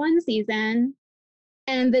there one season,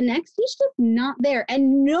 and the next he's just not there,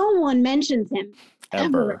 and no one mentions him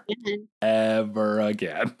ever again. Ever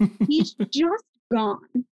again. He's just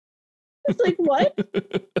gone. It's like, what?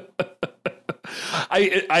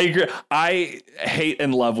 I agree. I hate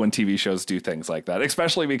and love when TV shows do things like that,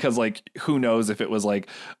 especially because who knows if it was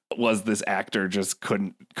was this actor just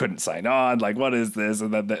couldn't sign on? Like, what is this?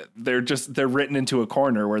 And then they're written into a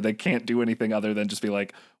corner where they can't do anything other than just be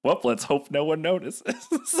like, well, let's hope no one notices.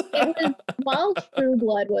 It was while True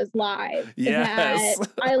Blood was live. Yes. That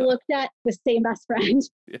I looked at the same best friend.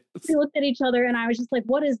 Yes. We looked at each other and I was just like,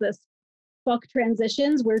 what is this? Fuck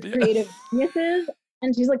transitions. We're creative geniuses.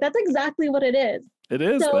 And she's like, that's exactly what it is. It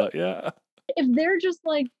is, so, yeah. If they're just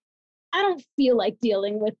like, I don't feel like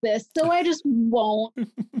dealing with this, so I just won't.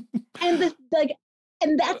 And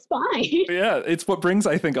And that's fine. Yeah, it's what brings,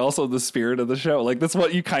 I think, also the spirit of the show. Like, that's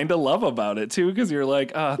what you kind of love about it, too, because you're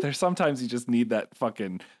like, there's sometimes you just need that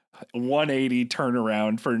fucking 180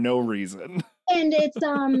 turnaround for no reason. And it's,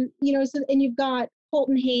 so, and you've got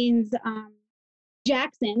Colton Haynes,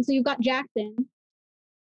 Jackson. So you've got Jackson,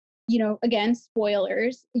 again,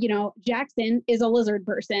 spoilers, Jackson is a lizard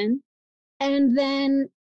person. And then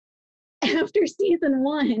after season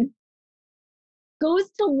 1, goes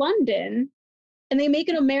to London and they make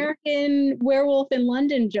an American Werewolf in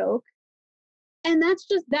London joke. And that's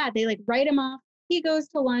just that. They like write him off. He goes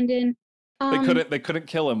to London. They couldn't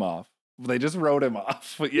kill him off. They just wrote him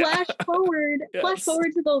off. But yeah. Flash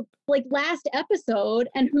forward to the last episode,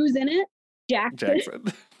 and who's in it? Jackson.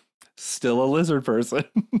 Still a lizard person.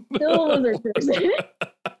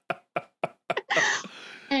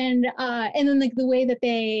 And then like the way that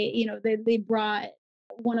they brought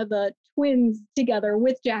one of the twins together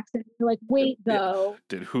with Jackson. You're like, wait, though.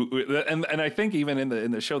 And I think even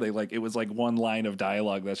in the show, they it was like one line of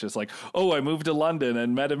dialogue that's just like, oh, I moved to London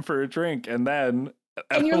and met him for a drink, and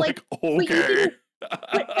you're like, okay.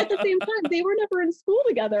 But at the same time, they were never in school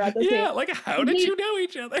together at the same time. Yeah, like, how did you know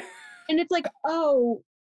each other? And it's like, oh,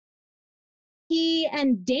 he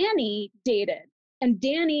and Danny dated, and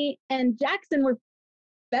Danny and Jackson were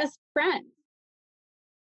best friends.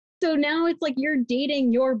 So now it's like you're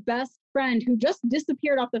dating your best friend who just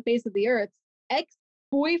disappeared off the face of the earth,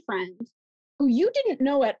 ex-boyfriend, who you didn't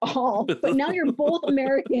know at all, but now you're both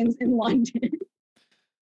Americans in London.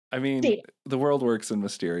 I mean, the world works in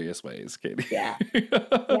mysterious ways, Katie. Yeah.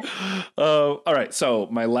 All right. So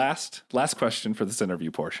my last question for this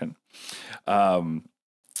interview portion.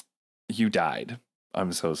 You died.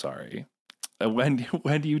 I'm so sorry. When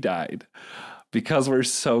you died, because we're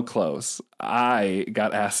so close, I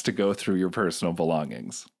got asked to go through your personal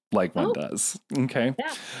belongings. Like one does. Okay.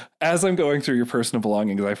 Yeah. As I'm going through your personal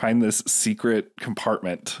belongings, I find this secret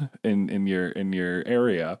compartment in your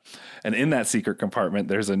area. And in that secret compartment,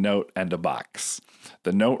 there's a note and a box.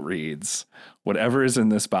 The note reads, "Whatever is in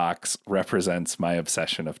this box represents my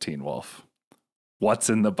obsession of Teen Wolf." What's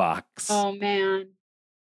in the box? Oh, man.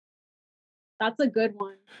 That's a good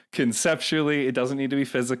one. Conceptually, it doesn't need to be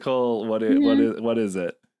physical. What is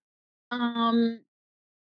it?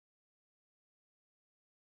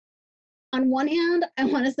 On one hand, I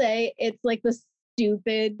want to say it's like the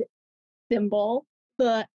stupid symbol,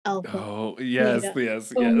 the alpha. Oh, yes,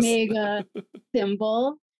 Omega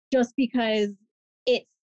symbol, just because it's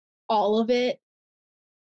all of it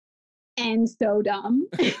and so dumb.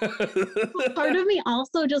 Part of me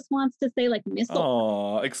also just wants to say like mistletoe.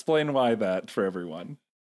 Oh, explain why that for everyone.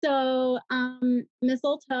 So,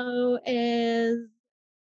 mistletoe is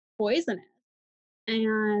poisonous,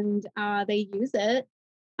 and they use it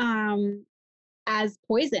as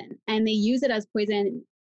poison, and they use it as poison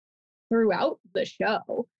throughout the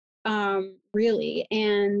show, really,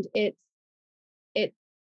 and it's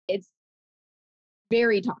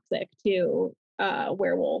very toxic to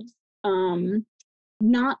werewolves.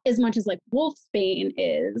 Not as much as like wolfsbane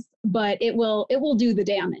is, but it will do the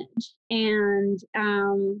damage, and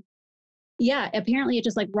apparently it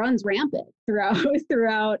just like runs rampant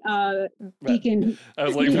throughout Beacon. I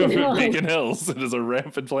was like, Beacon Hills. It is a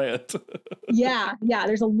rampant plant. yeah.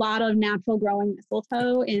 There's a lot of natural growing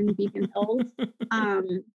mistletoe in Beacon Hills.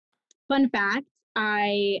 Fun fact: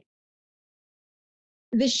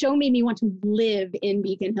 this show made me want to live in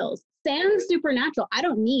Beacon Hills. Sans supernatural. I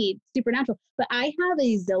don't need supernatural, but I have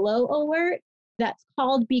a Zillow alert that's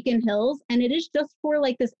called Beacon Hills, and it is just for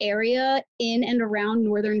like this area in and around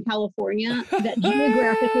Northern California that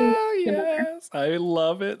geographically yes, I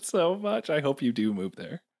love it so much. I hope you do move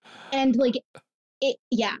there. And like it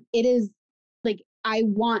is like I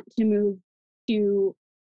want to move to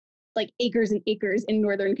like acres and acres in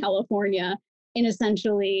Northern California in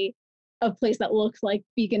essentially a place that looks like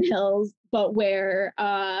Beacon Hills, but where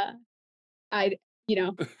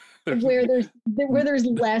where there's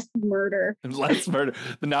less murder. Less murder.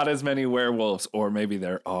 Not as many werewolves, or maybe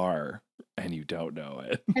there are, and you don't know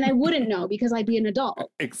it. And I wouldn't know because I'd be an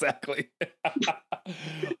adult. Exactly.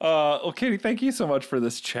 Well, Katie, thank you so much for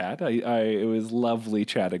this chat. It was lovely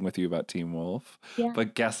chatting with you about Teen Wolf. Yeah.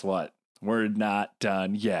 But guess what? We're not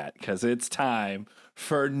done yet, because it's time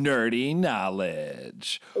for Nerdy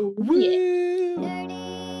Knowledge. Ooh, Woo!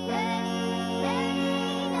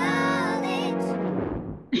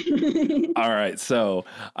 All right, so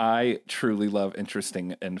I truly love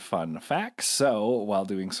interesting and fun facts. So while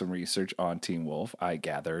doing some research on Teen Wolf, I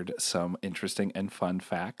gathered some interesting and fun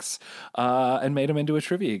facts and made them into a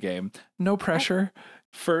trivia game. No pressure.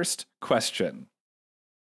 First question.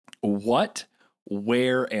 What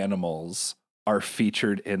were animals are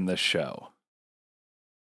featured in the show?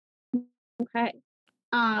 Okay.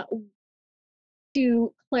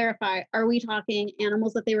 To clarify, are we talking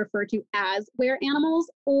animals that they refer to as were animals,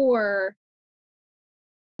 or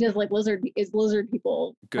does like lizard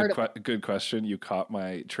people part of Good question. You caught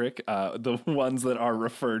my trick. The ones that are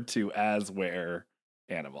referred to as were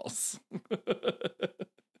animals.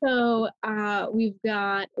 So we've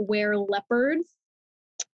got were leopards,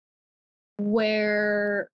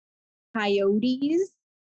 were coyotes,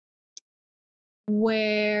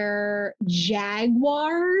 were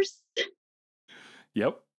jaguars.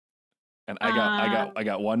 Yep. And I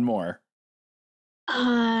got one more.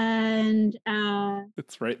 And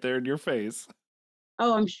It's right there in your face.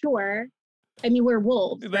 oh, I'm sure. I mean, we're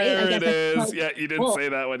wolves, right? There I guess it is. like, Yeah, you didn't say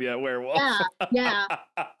that one yet. Werewolf. Yeah.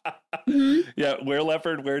 Mm-hmm. Yeah,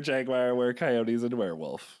 were-leopard, were-jaguar, were-coyotes, and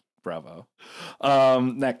werewolf. Bravo.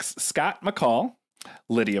 Next, Scott McCall,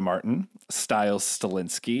 Lydia Martin, Styles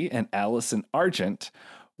Stilinski, and Allison Argent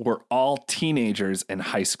were all teenagers in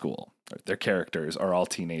high school. Their characters are all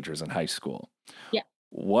teenagers in high school. Yeah.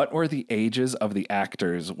 What were the ages of the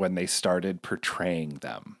actors when they started portraying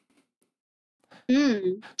them?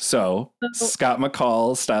 So Scott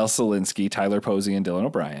McCall, Styles Stilinski, Tyler Posey, and Dylan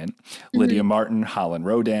O'Brien, Lydia Martin, Holland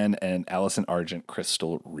Rodan, and Allison Argent,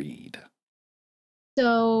 Crystal Reed.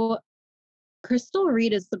 So Crystal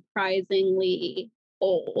Reed is surprisingly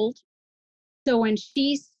old. So when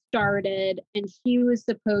she started and she was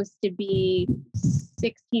supposed to be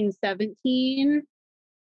 16, 17,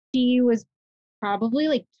 she was probably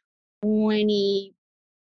like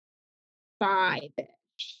 25.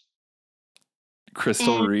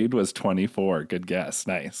 Crystal Reed was 24. Good guess.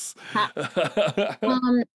 Nice.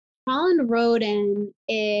 Holland Rodan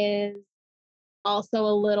is also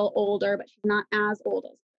a little older, but she's not as old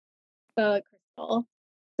as Crystal.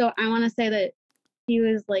 So I want to say that she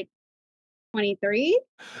was like 23.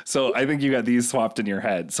 So I think you got these swapped in your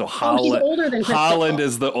head. So she's older than Crystal. Holland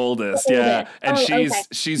is the oldest, yeah, and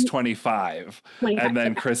she's 25, and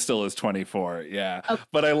then okay. Crystal is 24, yeah. Okay.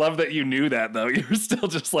 But I love that you knew that though. You're still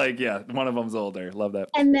just like, yeah, one of them's older. Love that.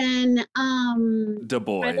 And then Du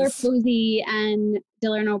Bois, Tyler Posey and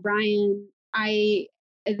Dylan O'Brien.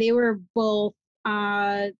 They were both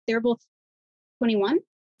 21.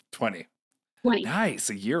 20. 20.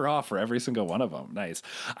 Nice. A year off for every single one of them. Nice.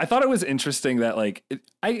 I thought it was interesting that like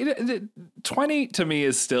 20 to me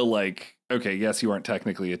is still like, okay, yes, you aren't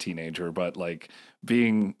technically a teenager, but like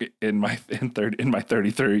being in my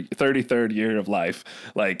 33rd year of life,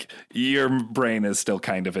 like your brain is still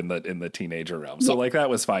kind of in the teenager realm. So like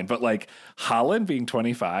that was fine. But like Holland being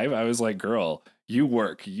 25, I was like, girl, you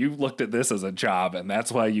work. You looked at this as a job, and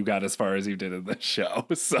that's why you got as far as you did in this show.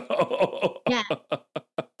 So yeah.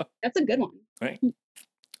 That's a good one. Right.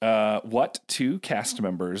 What two cast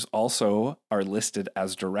members also are listed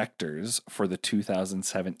as directors for the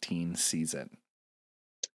 2017 season?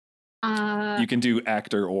 You can do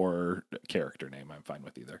actor or character name. I'm fine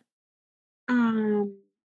with either.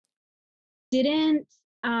 Didn't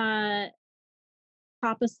Papa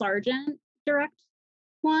Sargent direct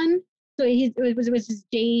one? So it was just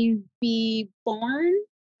J.B. Bourne,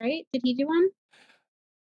 right? Did he do one?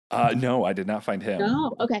 No, I did not find him.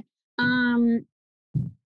 No, okay.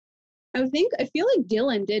 I feel like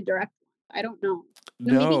Dylan did direct one. I don't know.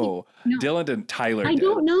 No, Dylan didn't. Tyler did. I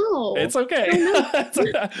don't know. It's okay.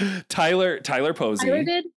 Tyler Posey. Tyler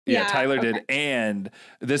did? Yeah, Tyler did. And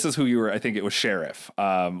this is who you were, I think it was Sheriff.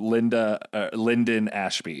 Lyndon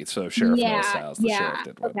Ashby. So Sheriff Noah Styles, the sheriff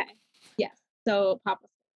did one. Okay. Yes. So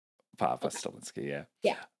Papa Stilinski, yeah.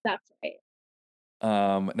 Yeah, that's right.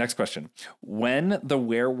 Next question. When the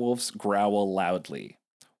werewolves growl loudly,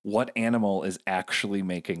 what animal is actually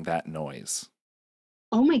making that noise?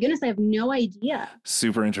 Oh my goodness, I have no idea.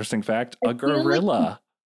 Super interesting fact. A gorilla.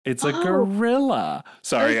 It's a gorilla.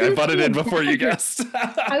 Sorry, I butted in before you guessed.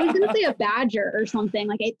 I was going to say a badger or something,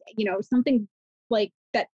 like something like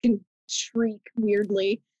that can shriek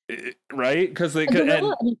weirdly. Right? Because they could. Yeah,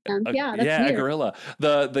 that's weird. A gorilla.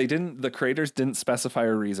 The creators didn't specify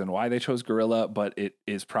a reason why they chose gorilla, but it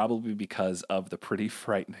is probably because of the pretty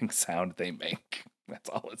frightening sound they make. That's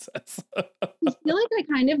all it says. I feel like I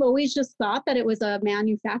kind of always just thought that it was a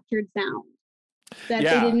manufactured sound, that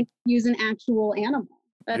they didn't use an actual animal.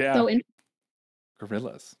 That's so interesting.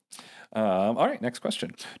 Gorillas. All right, next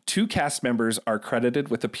question. 2 cast members are credited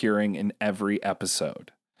with appearing in every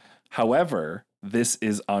episode. However, this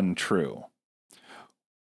is untrue.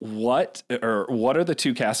 What are the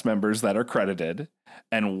 2 cast members that are credited,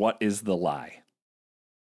 and what is the lie?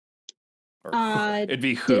 It'd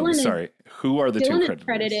be who? Who are the Dylan 2 is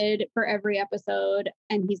credited for every episode,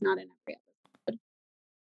 and he's not in every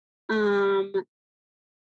Um,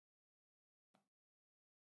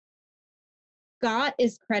 Scott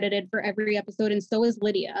is credited for every episode, and so is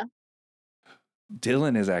Lydia.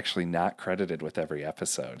 Dylan is actually not credited with every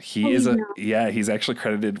episode. He Oh, is he's not. he's actually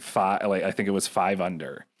credited five, like I think it was five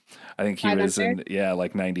under. I think he Five was under? in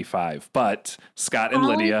like 95. But Scott and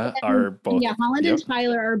Holland Lydia and are both. yeah, Holland Yep. and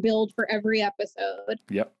Tyler are billed for every episode.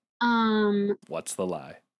 Yep. Um, What's the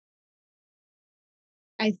lie?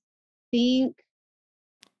 I think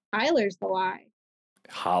Tyler's the lie.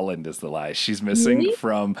 Holland is the lie. She's missing Really?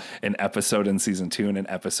 from an episode in season 2 and an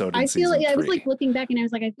episode in I feel season like 3. I was like looking back and I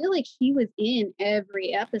was like, I feel like she was in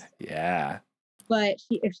every episode. Yeah. But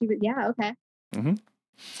if she was, yeah, okay. Mm-hmm.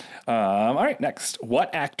 All right, next.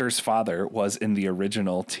 What actor's father was in the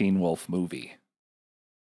original Teen Wolf movie?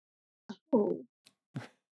 Oh,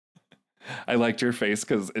 I liked your face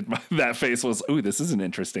because that face was, ooh, this is an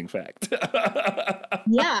interesting fact.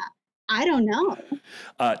 yeah. I don't know.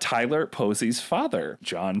 Tyler Posey's father,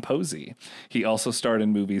 John Posey. He also starred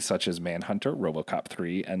in movies such as Manhunter, RoboCop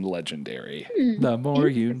 3, and Legendary. The more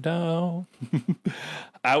you know.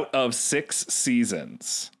 Out of 6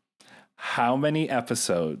 seasons, how many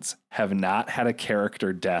episodes have not had a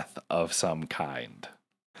character death of some kind?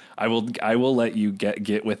 I will let you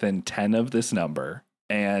get within 10 of this number,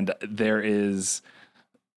 and there is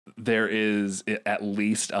at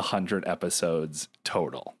least 100 episodes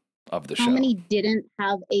total of the show. How many didn't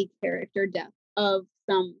have a character death of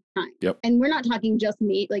some kind? Yep. And we're not talking just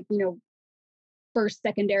like, first,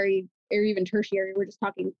 secondary, or even tertiary. We're just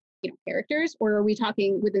talking, characters, or are we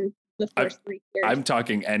talking within the first 3 years? I'm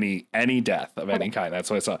talking any death of any kind. That's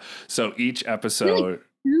what I saw. So each episode.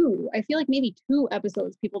 I feel like maybe 2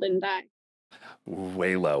 episodes people didn't die.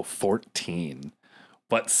 Way low, 14.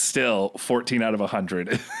 But still, 14 out of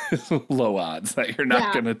 100 is low odds that you're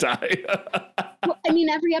not going to die. Well, I mean,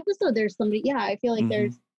 every episode there's somebody. Yeah, I feel like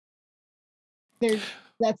there's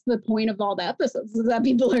that's the point of all the episodes, is that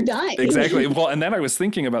people are dying. Exactly. Well, and then I was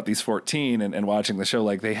thinking about these 14 and watching the show.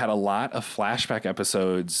 Like, they had a lot of flashback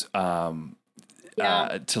episodes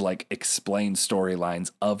to like explain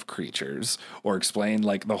storylines of creatures, or explain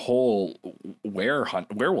like the whole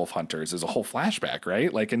werewolf hunters is a whole flashback,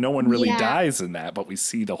 right? Like, and no one really dies in that, but we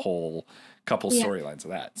see the whole couple storylines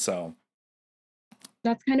of that. So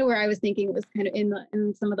that's kind of where I was thinking it was kind of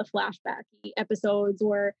in some of the flashback episodes,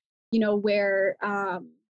 or where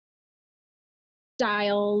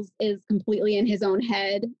Styles is completely in his own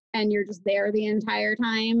head and you're just there the entire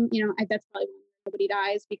time. That's probably when nobody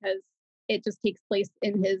dies, because it just takes place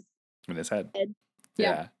in his head.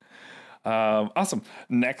 Yeah. Awesome.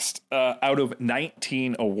 Next, out of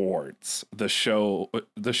 19 awards,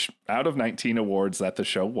 out of 19 awards that the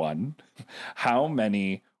show won, how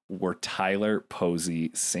many were Tyler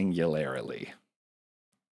Posey singularly?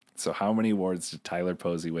 So how many awards did Tyler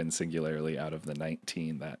Posey win singularly out of the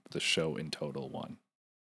 19 that the show in total won?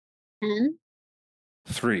 10?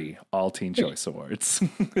 3 all Teen Choice Awards.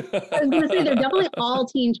 I was going to say they're definitely all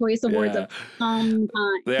Teen Choice Awards of some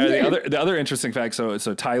kind. The other interesting fact. So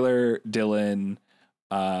Tyler, Dylan,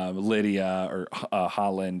 Lydia, or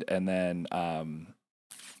Holland, and then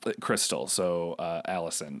Crystal. So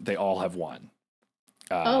Allison. They all have won.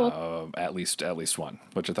 At least one,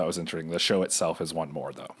 which I thought was interesting. The show itself has won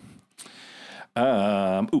more, though.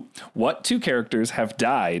 What 2 characters have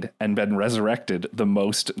died and been resurrected the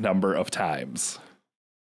most number of times?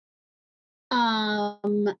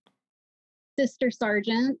 Sister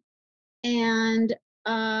Sargent and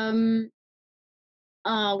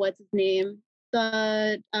what's his name?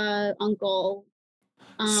 The uncle.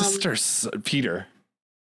 Peter.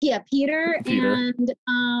 Yeah, Peter. And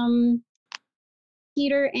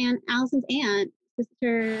Peter and Allison's aunt,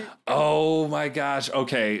 sister. Oh my gosh.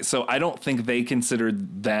 Okay, so I don't think they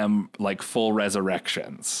considered them like full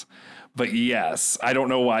resurrections. But yes, I don't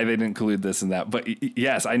know why they didn't include this in that. But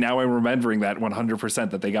yes, I'm remembering that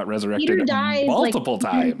 100% that they got resurrected Peter dies multiple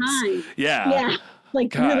like times. Yeah. Like,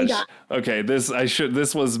 gosh. Really got. Okay, this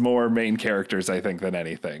was more main characters, I think, than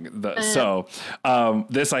anything. This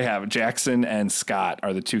I have. Jackson and Scott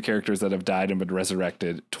are the 2 characters that have died and been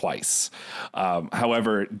resurrected twice.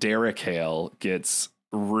 However, Derek Hale gets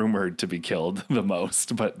rumored to be killed the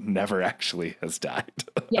most, but never actually has died.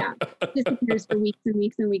 Yeah, disappears for weeks and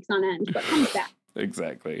weeks and weeks on end, but comes back.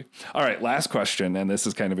 Exactly. All right, last question, and this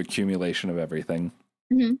is kind of accumulation of everything.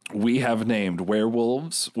 Mm-hmm. We have named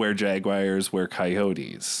werewolves, werejaguars,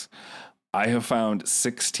 werecoyotes. I have found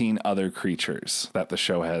 16 other creatures that the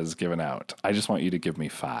show has given out. I just want you to give me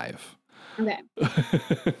 5. Okay.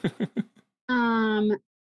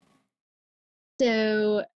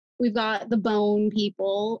 So we've got the bone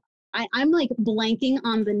people. I'm like blanking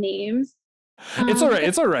on the names. It's all right.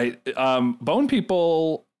 It's all right. Bone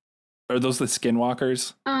people, are those the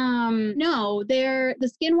skinwalkers? No,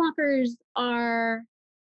 the skinwalkers are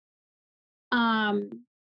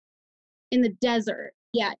in the desert.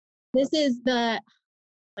 Yeah. This is like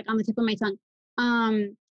on the tip of my tongue.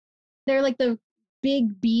 They're like the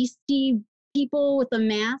big beastie people with the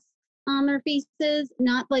mask on their faces,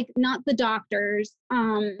 not the doctors.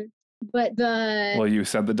 But Well, you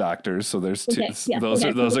said the doctors, so there's two. Okay, yeah,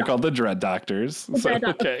 Those are called the dread doctors.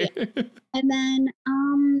 Okay. Yeah. And then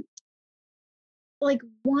like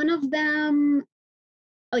one of them,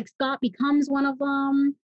 like Scott becomes one of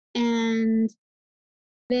them, and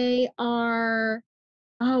they are,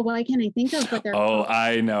 oh, why can't I think of what they're called?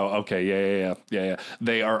 I know. Okay, yeah.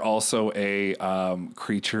 They are also a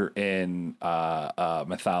creature in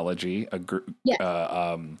mythology,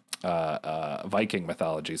 Viking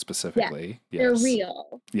mythology specifically. Yeah, they're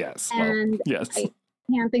real. Yes. And yes. I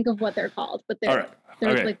can't think of what they're called, but they're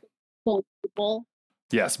like bone people.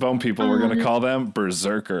 Yes, bone people. We're gonna call them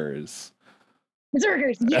berserkers.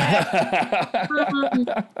 Berserkers, yeah.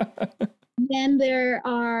 Then there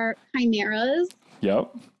are chimeras.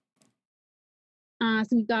 Yep. So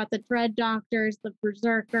we've got the dread doctors, the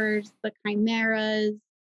berserkers, the chimeras.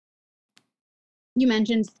 You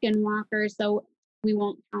mentioned skinwalkers, so we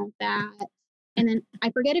won't count that. And then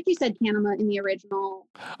I forget if you said Kanima in the original.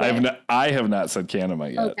 I have not said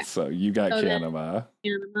Kanima yet, okay. So you got Kanima.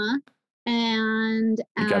 Kanima. And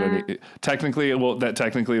you got technically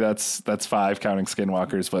that's 5 counting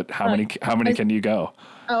skinwalkers, but how many can you go?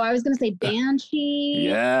 Oh, I was gonna say Banshee.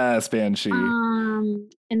 Yes, Banshee. And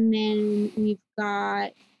then we've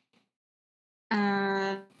got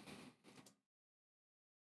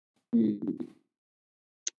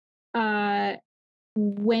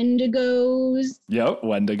Wendigos. Yep,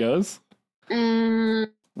 Wendigos.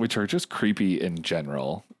 Which are just creepy in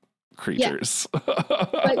general creatures. Yeah.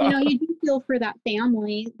 But you do feel for that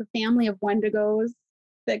family, the family of Wendigos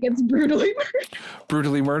that gets brutally murdered.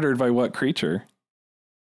 Brutally murdered by what creature?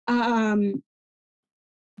 It's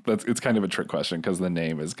kind of a trick question because the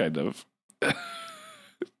name is kind of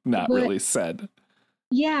not really said.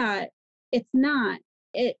 Yeah, it's not.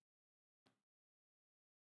 Do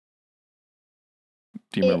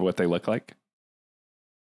you remember what they look like?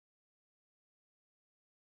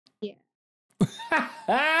 Yeah.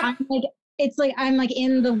 I'm like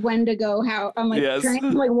in the Wendigo house. I'm like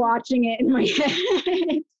I'm like watching it in my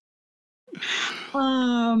head.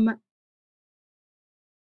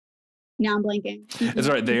 Now I'm blanking. It's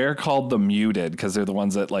right. They're called the muted because they're the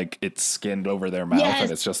ones that like it's skinned over their mouth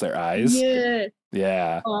and it's just their eyes. Yes.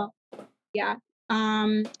 Yeah. Yeah.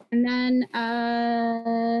 And then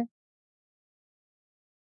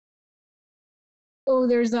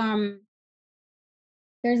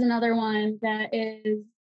there's another one that is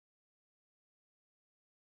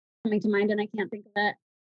coming to mind and I can't think of it.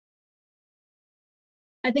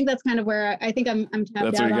 I think that's kind of where I think I'm tapped out.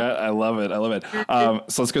 That's what you got. I love it.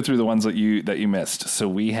 So let's go through the ones that you missed. So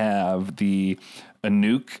we have the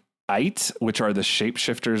Anukkite, which are the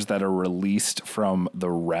shapeshifters that are released from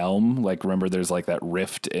the realm. Like remember, there's like that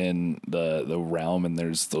rift in the realm, and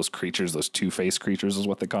there's those creatures, those two-faced creatures, is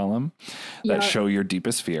what they call them, that show your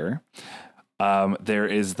deepest fear. There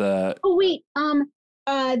is the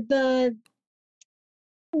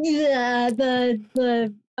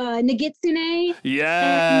Nagitsune.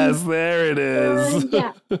 Yes, there it is.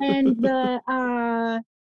 Yeah, and so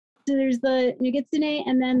there's the Nagitsune,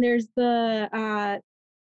 and then there's the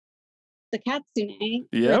Katsune.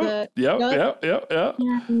 Yep.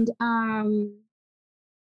 And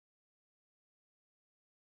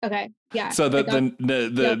okay, yeah. So the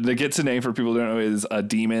Nagitsune, for people who don't know, is a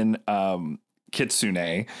demon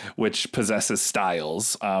kitsune which possesses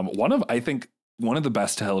styles. One of the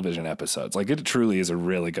best television episodes. Like it truly is a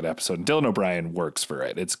really good episode. And Dylan O'Brien works for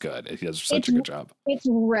it. It's good. He does such a good job. It's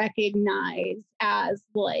recognized as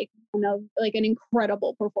like an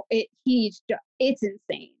incredible performance. It's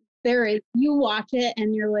insane. You watch it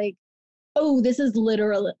and you're like, oh, this is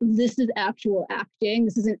actual acting.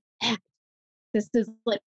 This isn't act. This is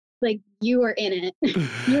like you are in it.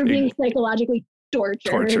 You're being psychologically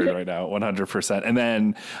tortured right now, 100%. And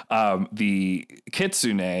then the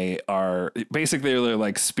kitsune are basically they're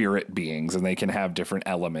like spirit beings, and they can have different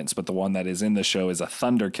elements. But the one that is in the show is a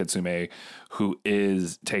thunder kitsune, who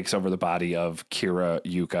takes over the body of Kira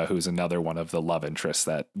Yuka, who's another one of the love interests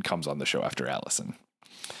that comes on the show after Allison.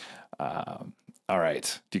 All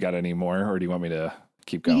right, do you got any more, or do you want me to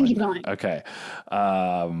keep going? You can keep going. Okay.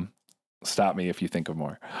 Stop me if you think of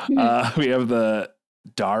more. We have the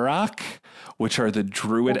Darak, which are the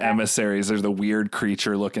druid emissaries. They're the weird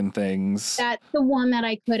creature looking things. That's the one that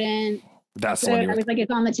I couldn't That's the So one I you were. was like,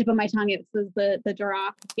 it's on the tip of my tongue. It's the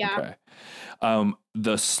Duroc. Yeah. Okay.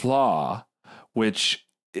 The slaw, which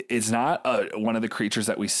is not one of the creatures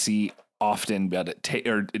that we see often, but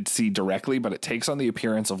see directly, but it takes on the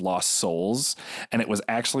appearance of lost souls, and it was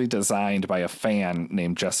actually designed by a fan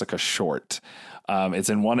named Jessica Short. It's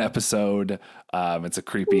in one episode. It's a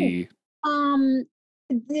creepy. The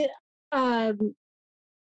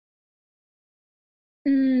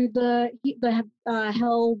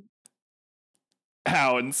hell.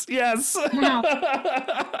 Hounds, yes. Now,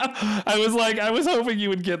 I was hoping you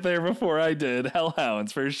would get there before I did.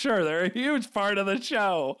 Hellhounds, for sure. They're a huge part of the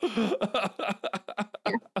show.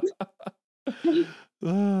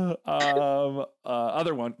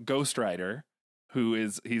 Other one, Ghost Rider, who I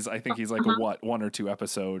think he's like a 1 or 2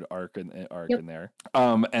 episode arc in there.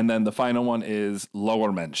 And then the final one is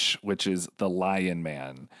Lowermensch, which is the Lion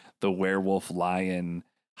Man, the werewolf lion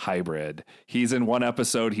hybrid. He's in one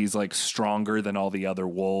episode, he's like stronger than all the other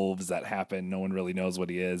wolves that happen. No one really knows what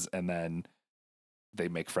he is, and then they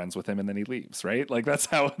make friends with him and then he leaves, right? Like that's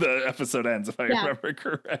how the episode ends, if I remember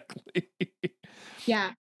correctly.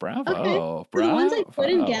 Yeah. Bravo. Okay. Bravo. The ones I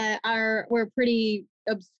couldn't get were pretty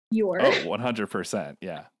obscure. Oh, 100%.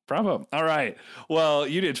 Yeah. Bravo. All right. Well,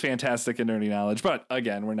 you did fantastic in nerdy knowledge, but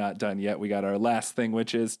again, we're not done yet. We got our last thing,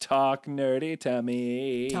 which is talk nerdy to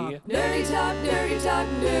me. Talk nerdy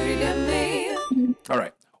to me. All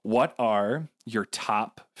right. What are your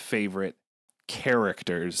top favorite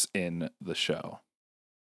characters in the show?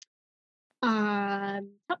 Top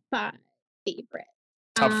 5 favorite.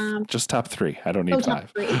 Just top 3. I don't need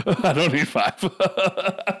 5. 3. I don't need 5.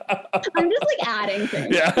 I'm just like adding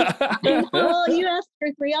things. Yeah. Well, you asked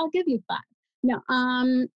for 3, I'll give you 5. No,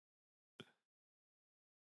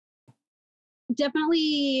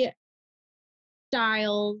 definitely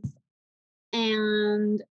Giles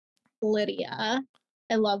and Lydia.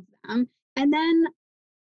 I love them. And then,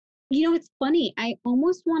 it's funny. I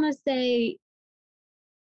almost want to say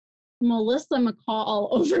Melissa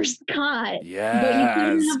McCall over Scott. Yes. But you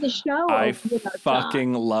couldn't have the show. I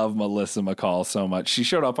fucking love Melissa McCall so much. She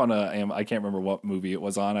showed up on I can't remember what movie it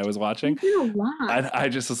was on I was watching. It's been a lot. And I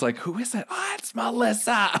just was like, who is it? Oh, it's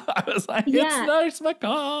Melissa. I was like, it's Nurse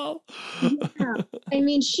McCall. Yeah. I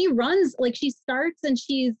mean, she runs, like she starts and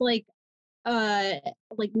she's like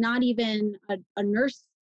not even a nurse.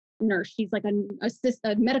 She's like a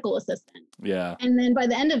medical assistant. Yeah. And then by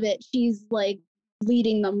the end of it, she's like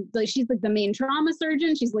leading them. She's like the main trauma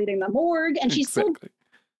surgeon. She's leading the morgue, and she's still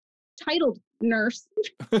titled nurse.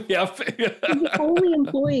 Yep. She's the only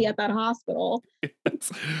employee at that hospital.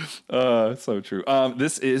 Yes. So true.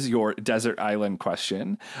 This is your desert island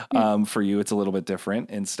question. For you, it's a little bit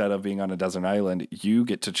different. Instead of being on a desert island, you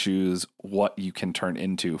get to choose what you can turn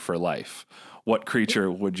into for life. What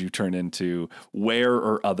creature would you turn into, where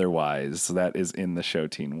or otherwise? That is in the show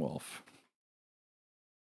Teen Wolf.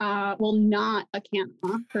 Well, not a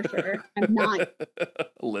camera for sure. I'm not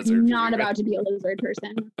lizard. Not about to be a lizard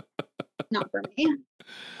person. Not for me.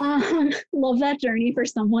 Love that journey for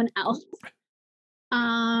someone else.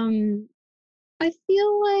 I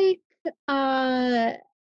feel like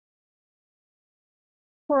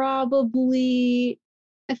probably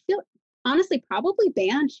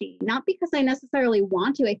Banshee. Not because I necessarily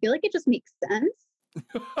want to. I feel like it just makes sense.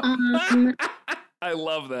 I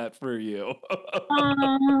love that for you.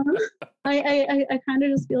 I kind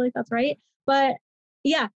of just feel like that's right. But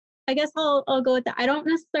yeah, I guess I'll go with that. I don't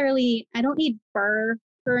need fur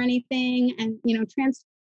or anything, and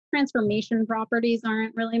transformation properties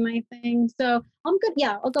aren't really my thing. So I'm good.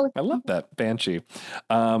 Yeah, I'll go with I love that. Banshee.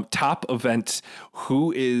 Top event.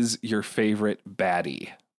 Who is your favorite baddie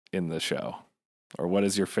in the show? Or what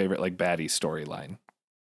is your favorite baddie storyline?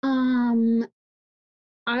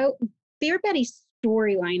 Favorite baddie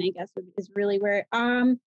storyline, I guess, is really where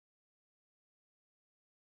I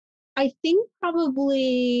think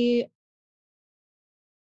probably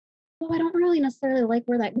I don't really necessarily like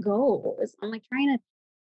where that goes. I'm like trying to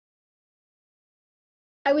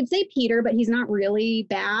I would say Peter, but he's not really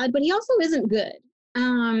bad, but he also isn't good.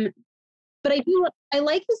 But I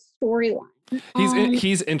like his storyline.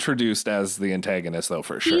 He's introduced as the antagonist though,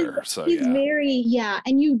 for sure. So he's very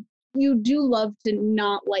and you do love to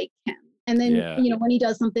not like him. And then, when he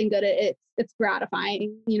does something good, it's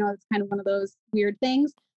gratifying. It's kind of one of those weird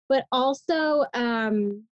things. But also,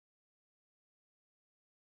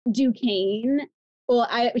 Duquesne,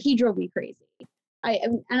 he drove me crazy. I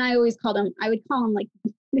would call him like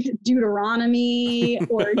Deuteronomy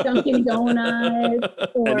or Dunkin' Donuts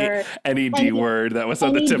or any D word that was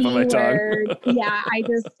on the tip of my tongue. Yeah, I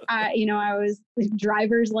just, I was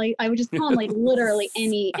drivers, I would just call him like literally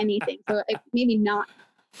anything. So maybe not.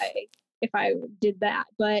 if I did that.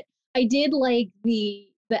 But I did like the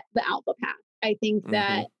Alpha Pack. I think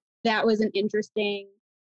that was an interesting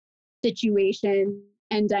situation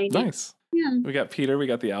and dynamic. Nice. Yeah. We got Peter. We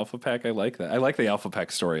got the Alpha Pack. I like that. I like the Alpha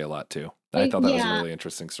Pack story a lot too. I thought that was a really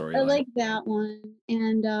interesting story. I like that one.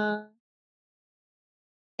 And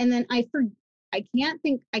then I can't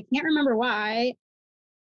remember why,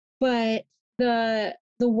 but and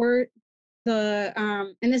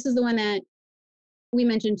this is the one that we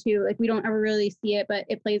mentioned too, like we don't ever really see it, but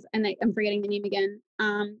it plays, and I'm forgetting the name again,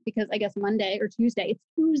 because I guess Monday or Tuesday. It's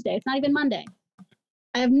Tuesday. It's not even Monday.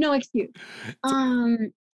 I have no excuse.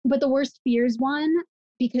 But the Worst Fears one,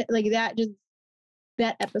 because like that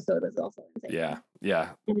episode was also insane. Yeah.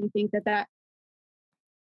 And I think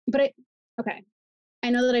okay. I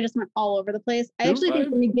know that I just went all over the place. I actually think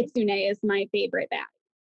the Nagitsune is my favorite bad.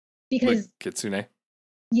 Because the Kitsune?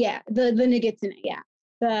 Yeah, the Nagitsune, yeah.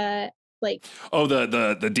 The like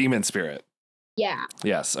the demon spirit. Yeah.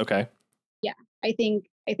 Yes, okay. Yeah. I think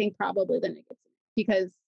probably the Nagitsune, because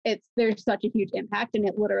there's such a huge impact and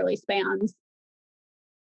it literally spans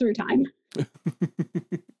through time.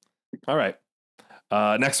 All right.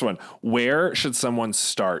 Next one. Where should someone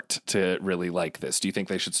start to really like this? Do you think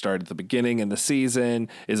they should start at the beginning in the season?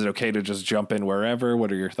 Is it okay to just jump in wherever?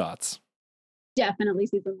 What are your thoughts? Definitely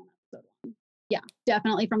season 1, episode 1. Yeah,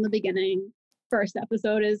 definitely from the beginning. First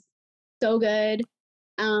episode is so good.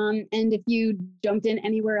 And if you jumped in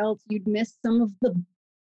anywhere else, you'd miss some of the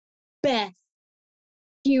best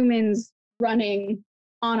humans running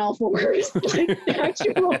on all fours, like the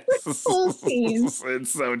actual full scenes.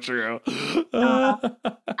 It's so true.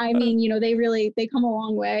 I mean, they come a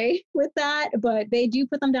long way with that, but they do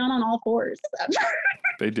put them down on all fours.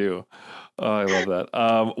 They do. Oh, I love that.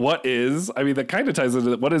 That kind of ties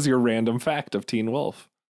into what is your random fact of Teen Wolf?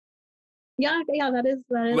 Yeah, that is.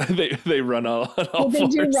 They run on all fours. They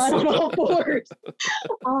do run on all fours.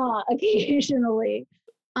 Occasionally.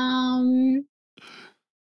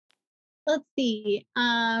 Let's see.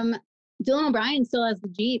 Dylan O'Brien still has the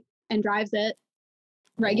Jeep and drives it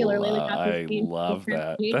regularly. I love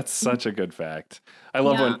that. That's such a good fact. I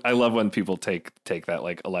love when people take that,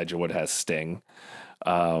 like Elijah Wood has Sting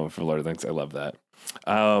for Lord of the Rings. I love that.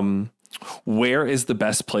 Where is the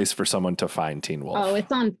best place for someone to find Teen Wolf? Oh,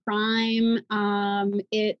 it's on Prime. I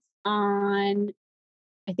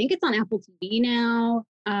think it's on Apple TV now.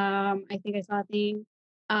 I think I saw a thing.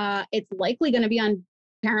 It's likely going to be on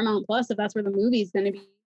Paramount Plus if that's where the movie's going to be.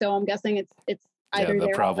 So I'm guessing it's either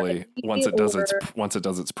there. Probably once it does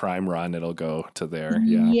its Prime run, it'll go to there.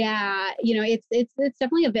 Yeah. It's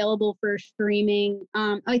definitely available for streaming.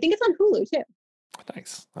 I think it's on Hulu too.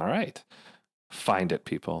 Nice. All right. Find it,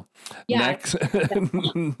 people. Yeah.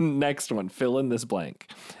 Next one. Fill in this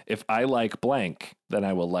blank. If I like blank, then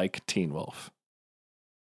I will like Teen Wolf.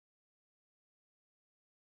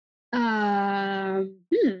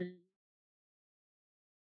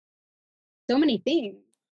 So many things.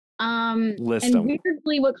 List them.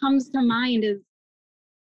 Weirdly, what comes to mind is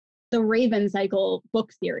the Raven Cycle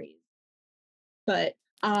book series. But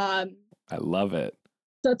I love it.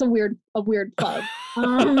 So it's a weird plug.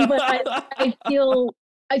 But I feel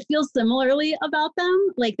similarly about them.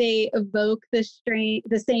 Like they evoke the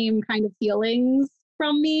same kind of feelings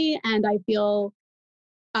from me, and I feel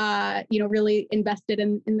really invested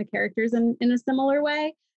in the characters in a similar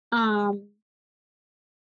way. But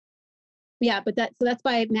that's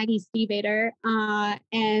by Maggie Stiefvater.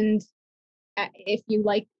 And if you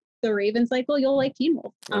like the Raven Cycle, you'll like Teen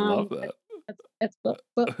Wolf. I love that. That's book.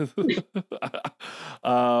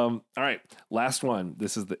 All right. Last one.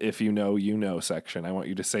 This is the if you know section. I want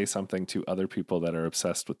you to say something to other people that are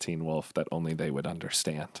obsessed with Teen Wolf that only they would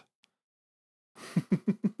understand.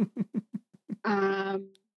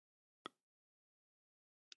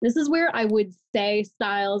 This is where I would say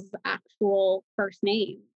Styles' actual first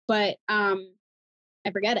name, but I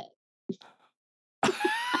forget it.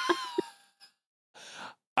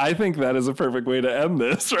 I think that is a perfect way to end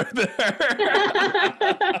this right there.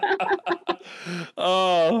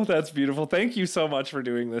 Oh, that's beautiful. Thank you so much for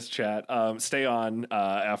doing this chat. Stay on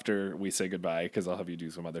after we say goodbye, because I'll have you do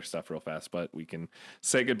some other stuff real fast, but we can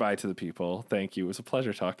say goodbye to the people. Thank you. It was a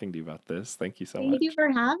pleasure talking to you about this. Thank you so much. Thank you for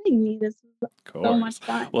having me. This was so much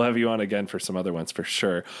fun. We'll have you on again for some other ones for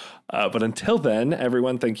sure. But until then,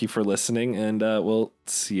 everyone, thank you for listening, and we'll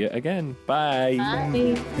see you again. Bye.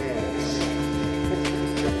 Bye.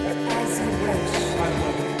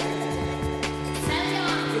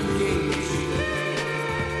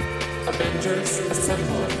 Avengers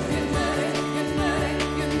Assemble.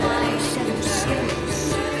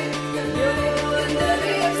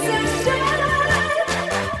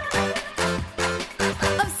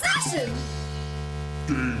 Obsession!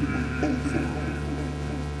 Game over.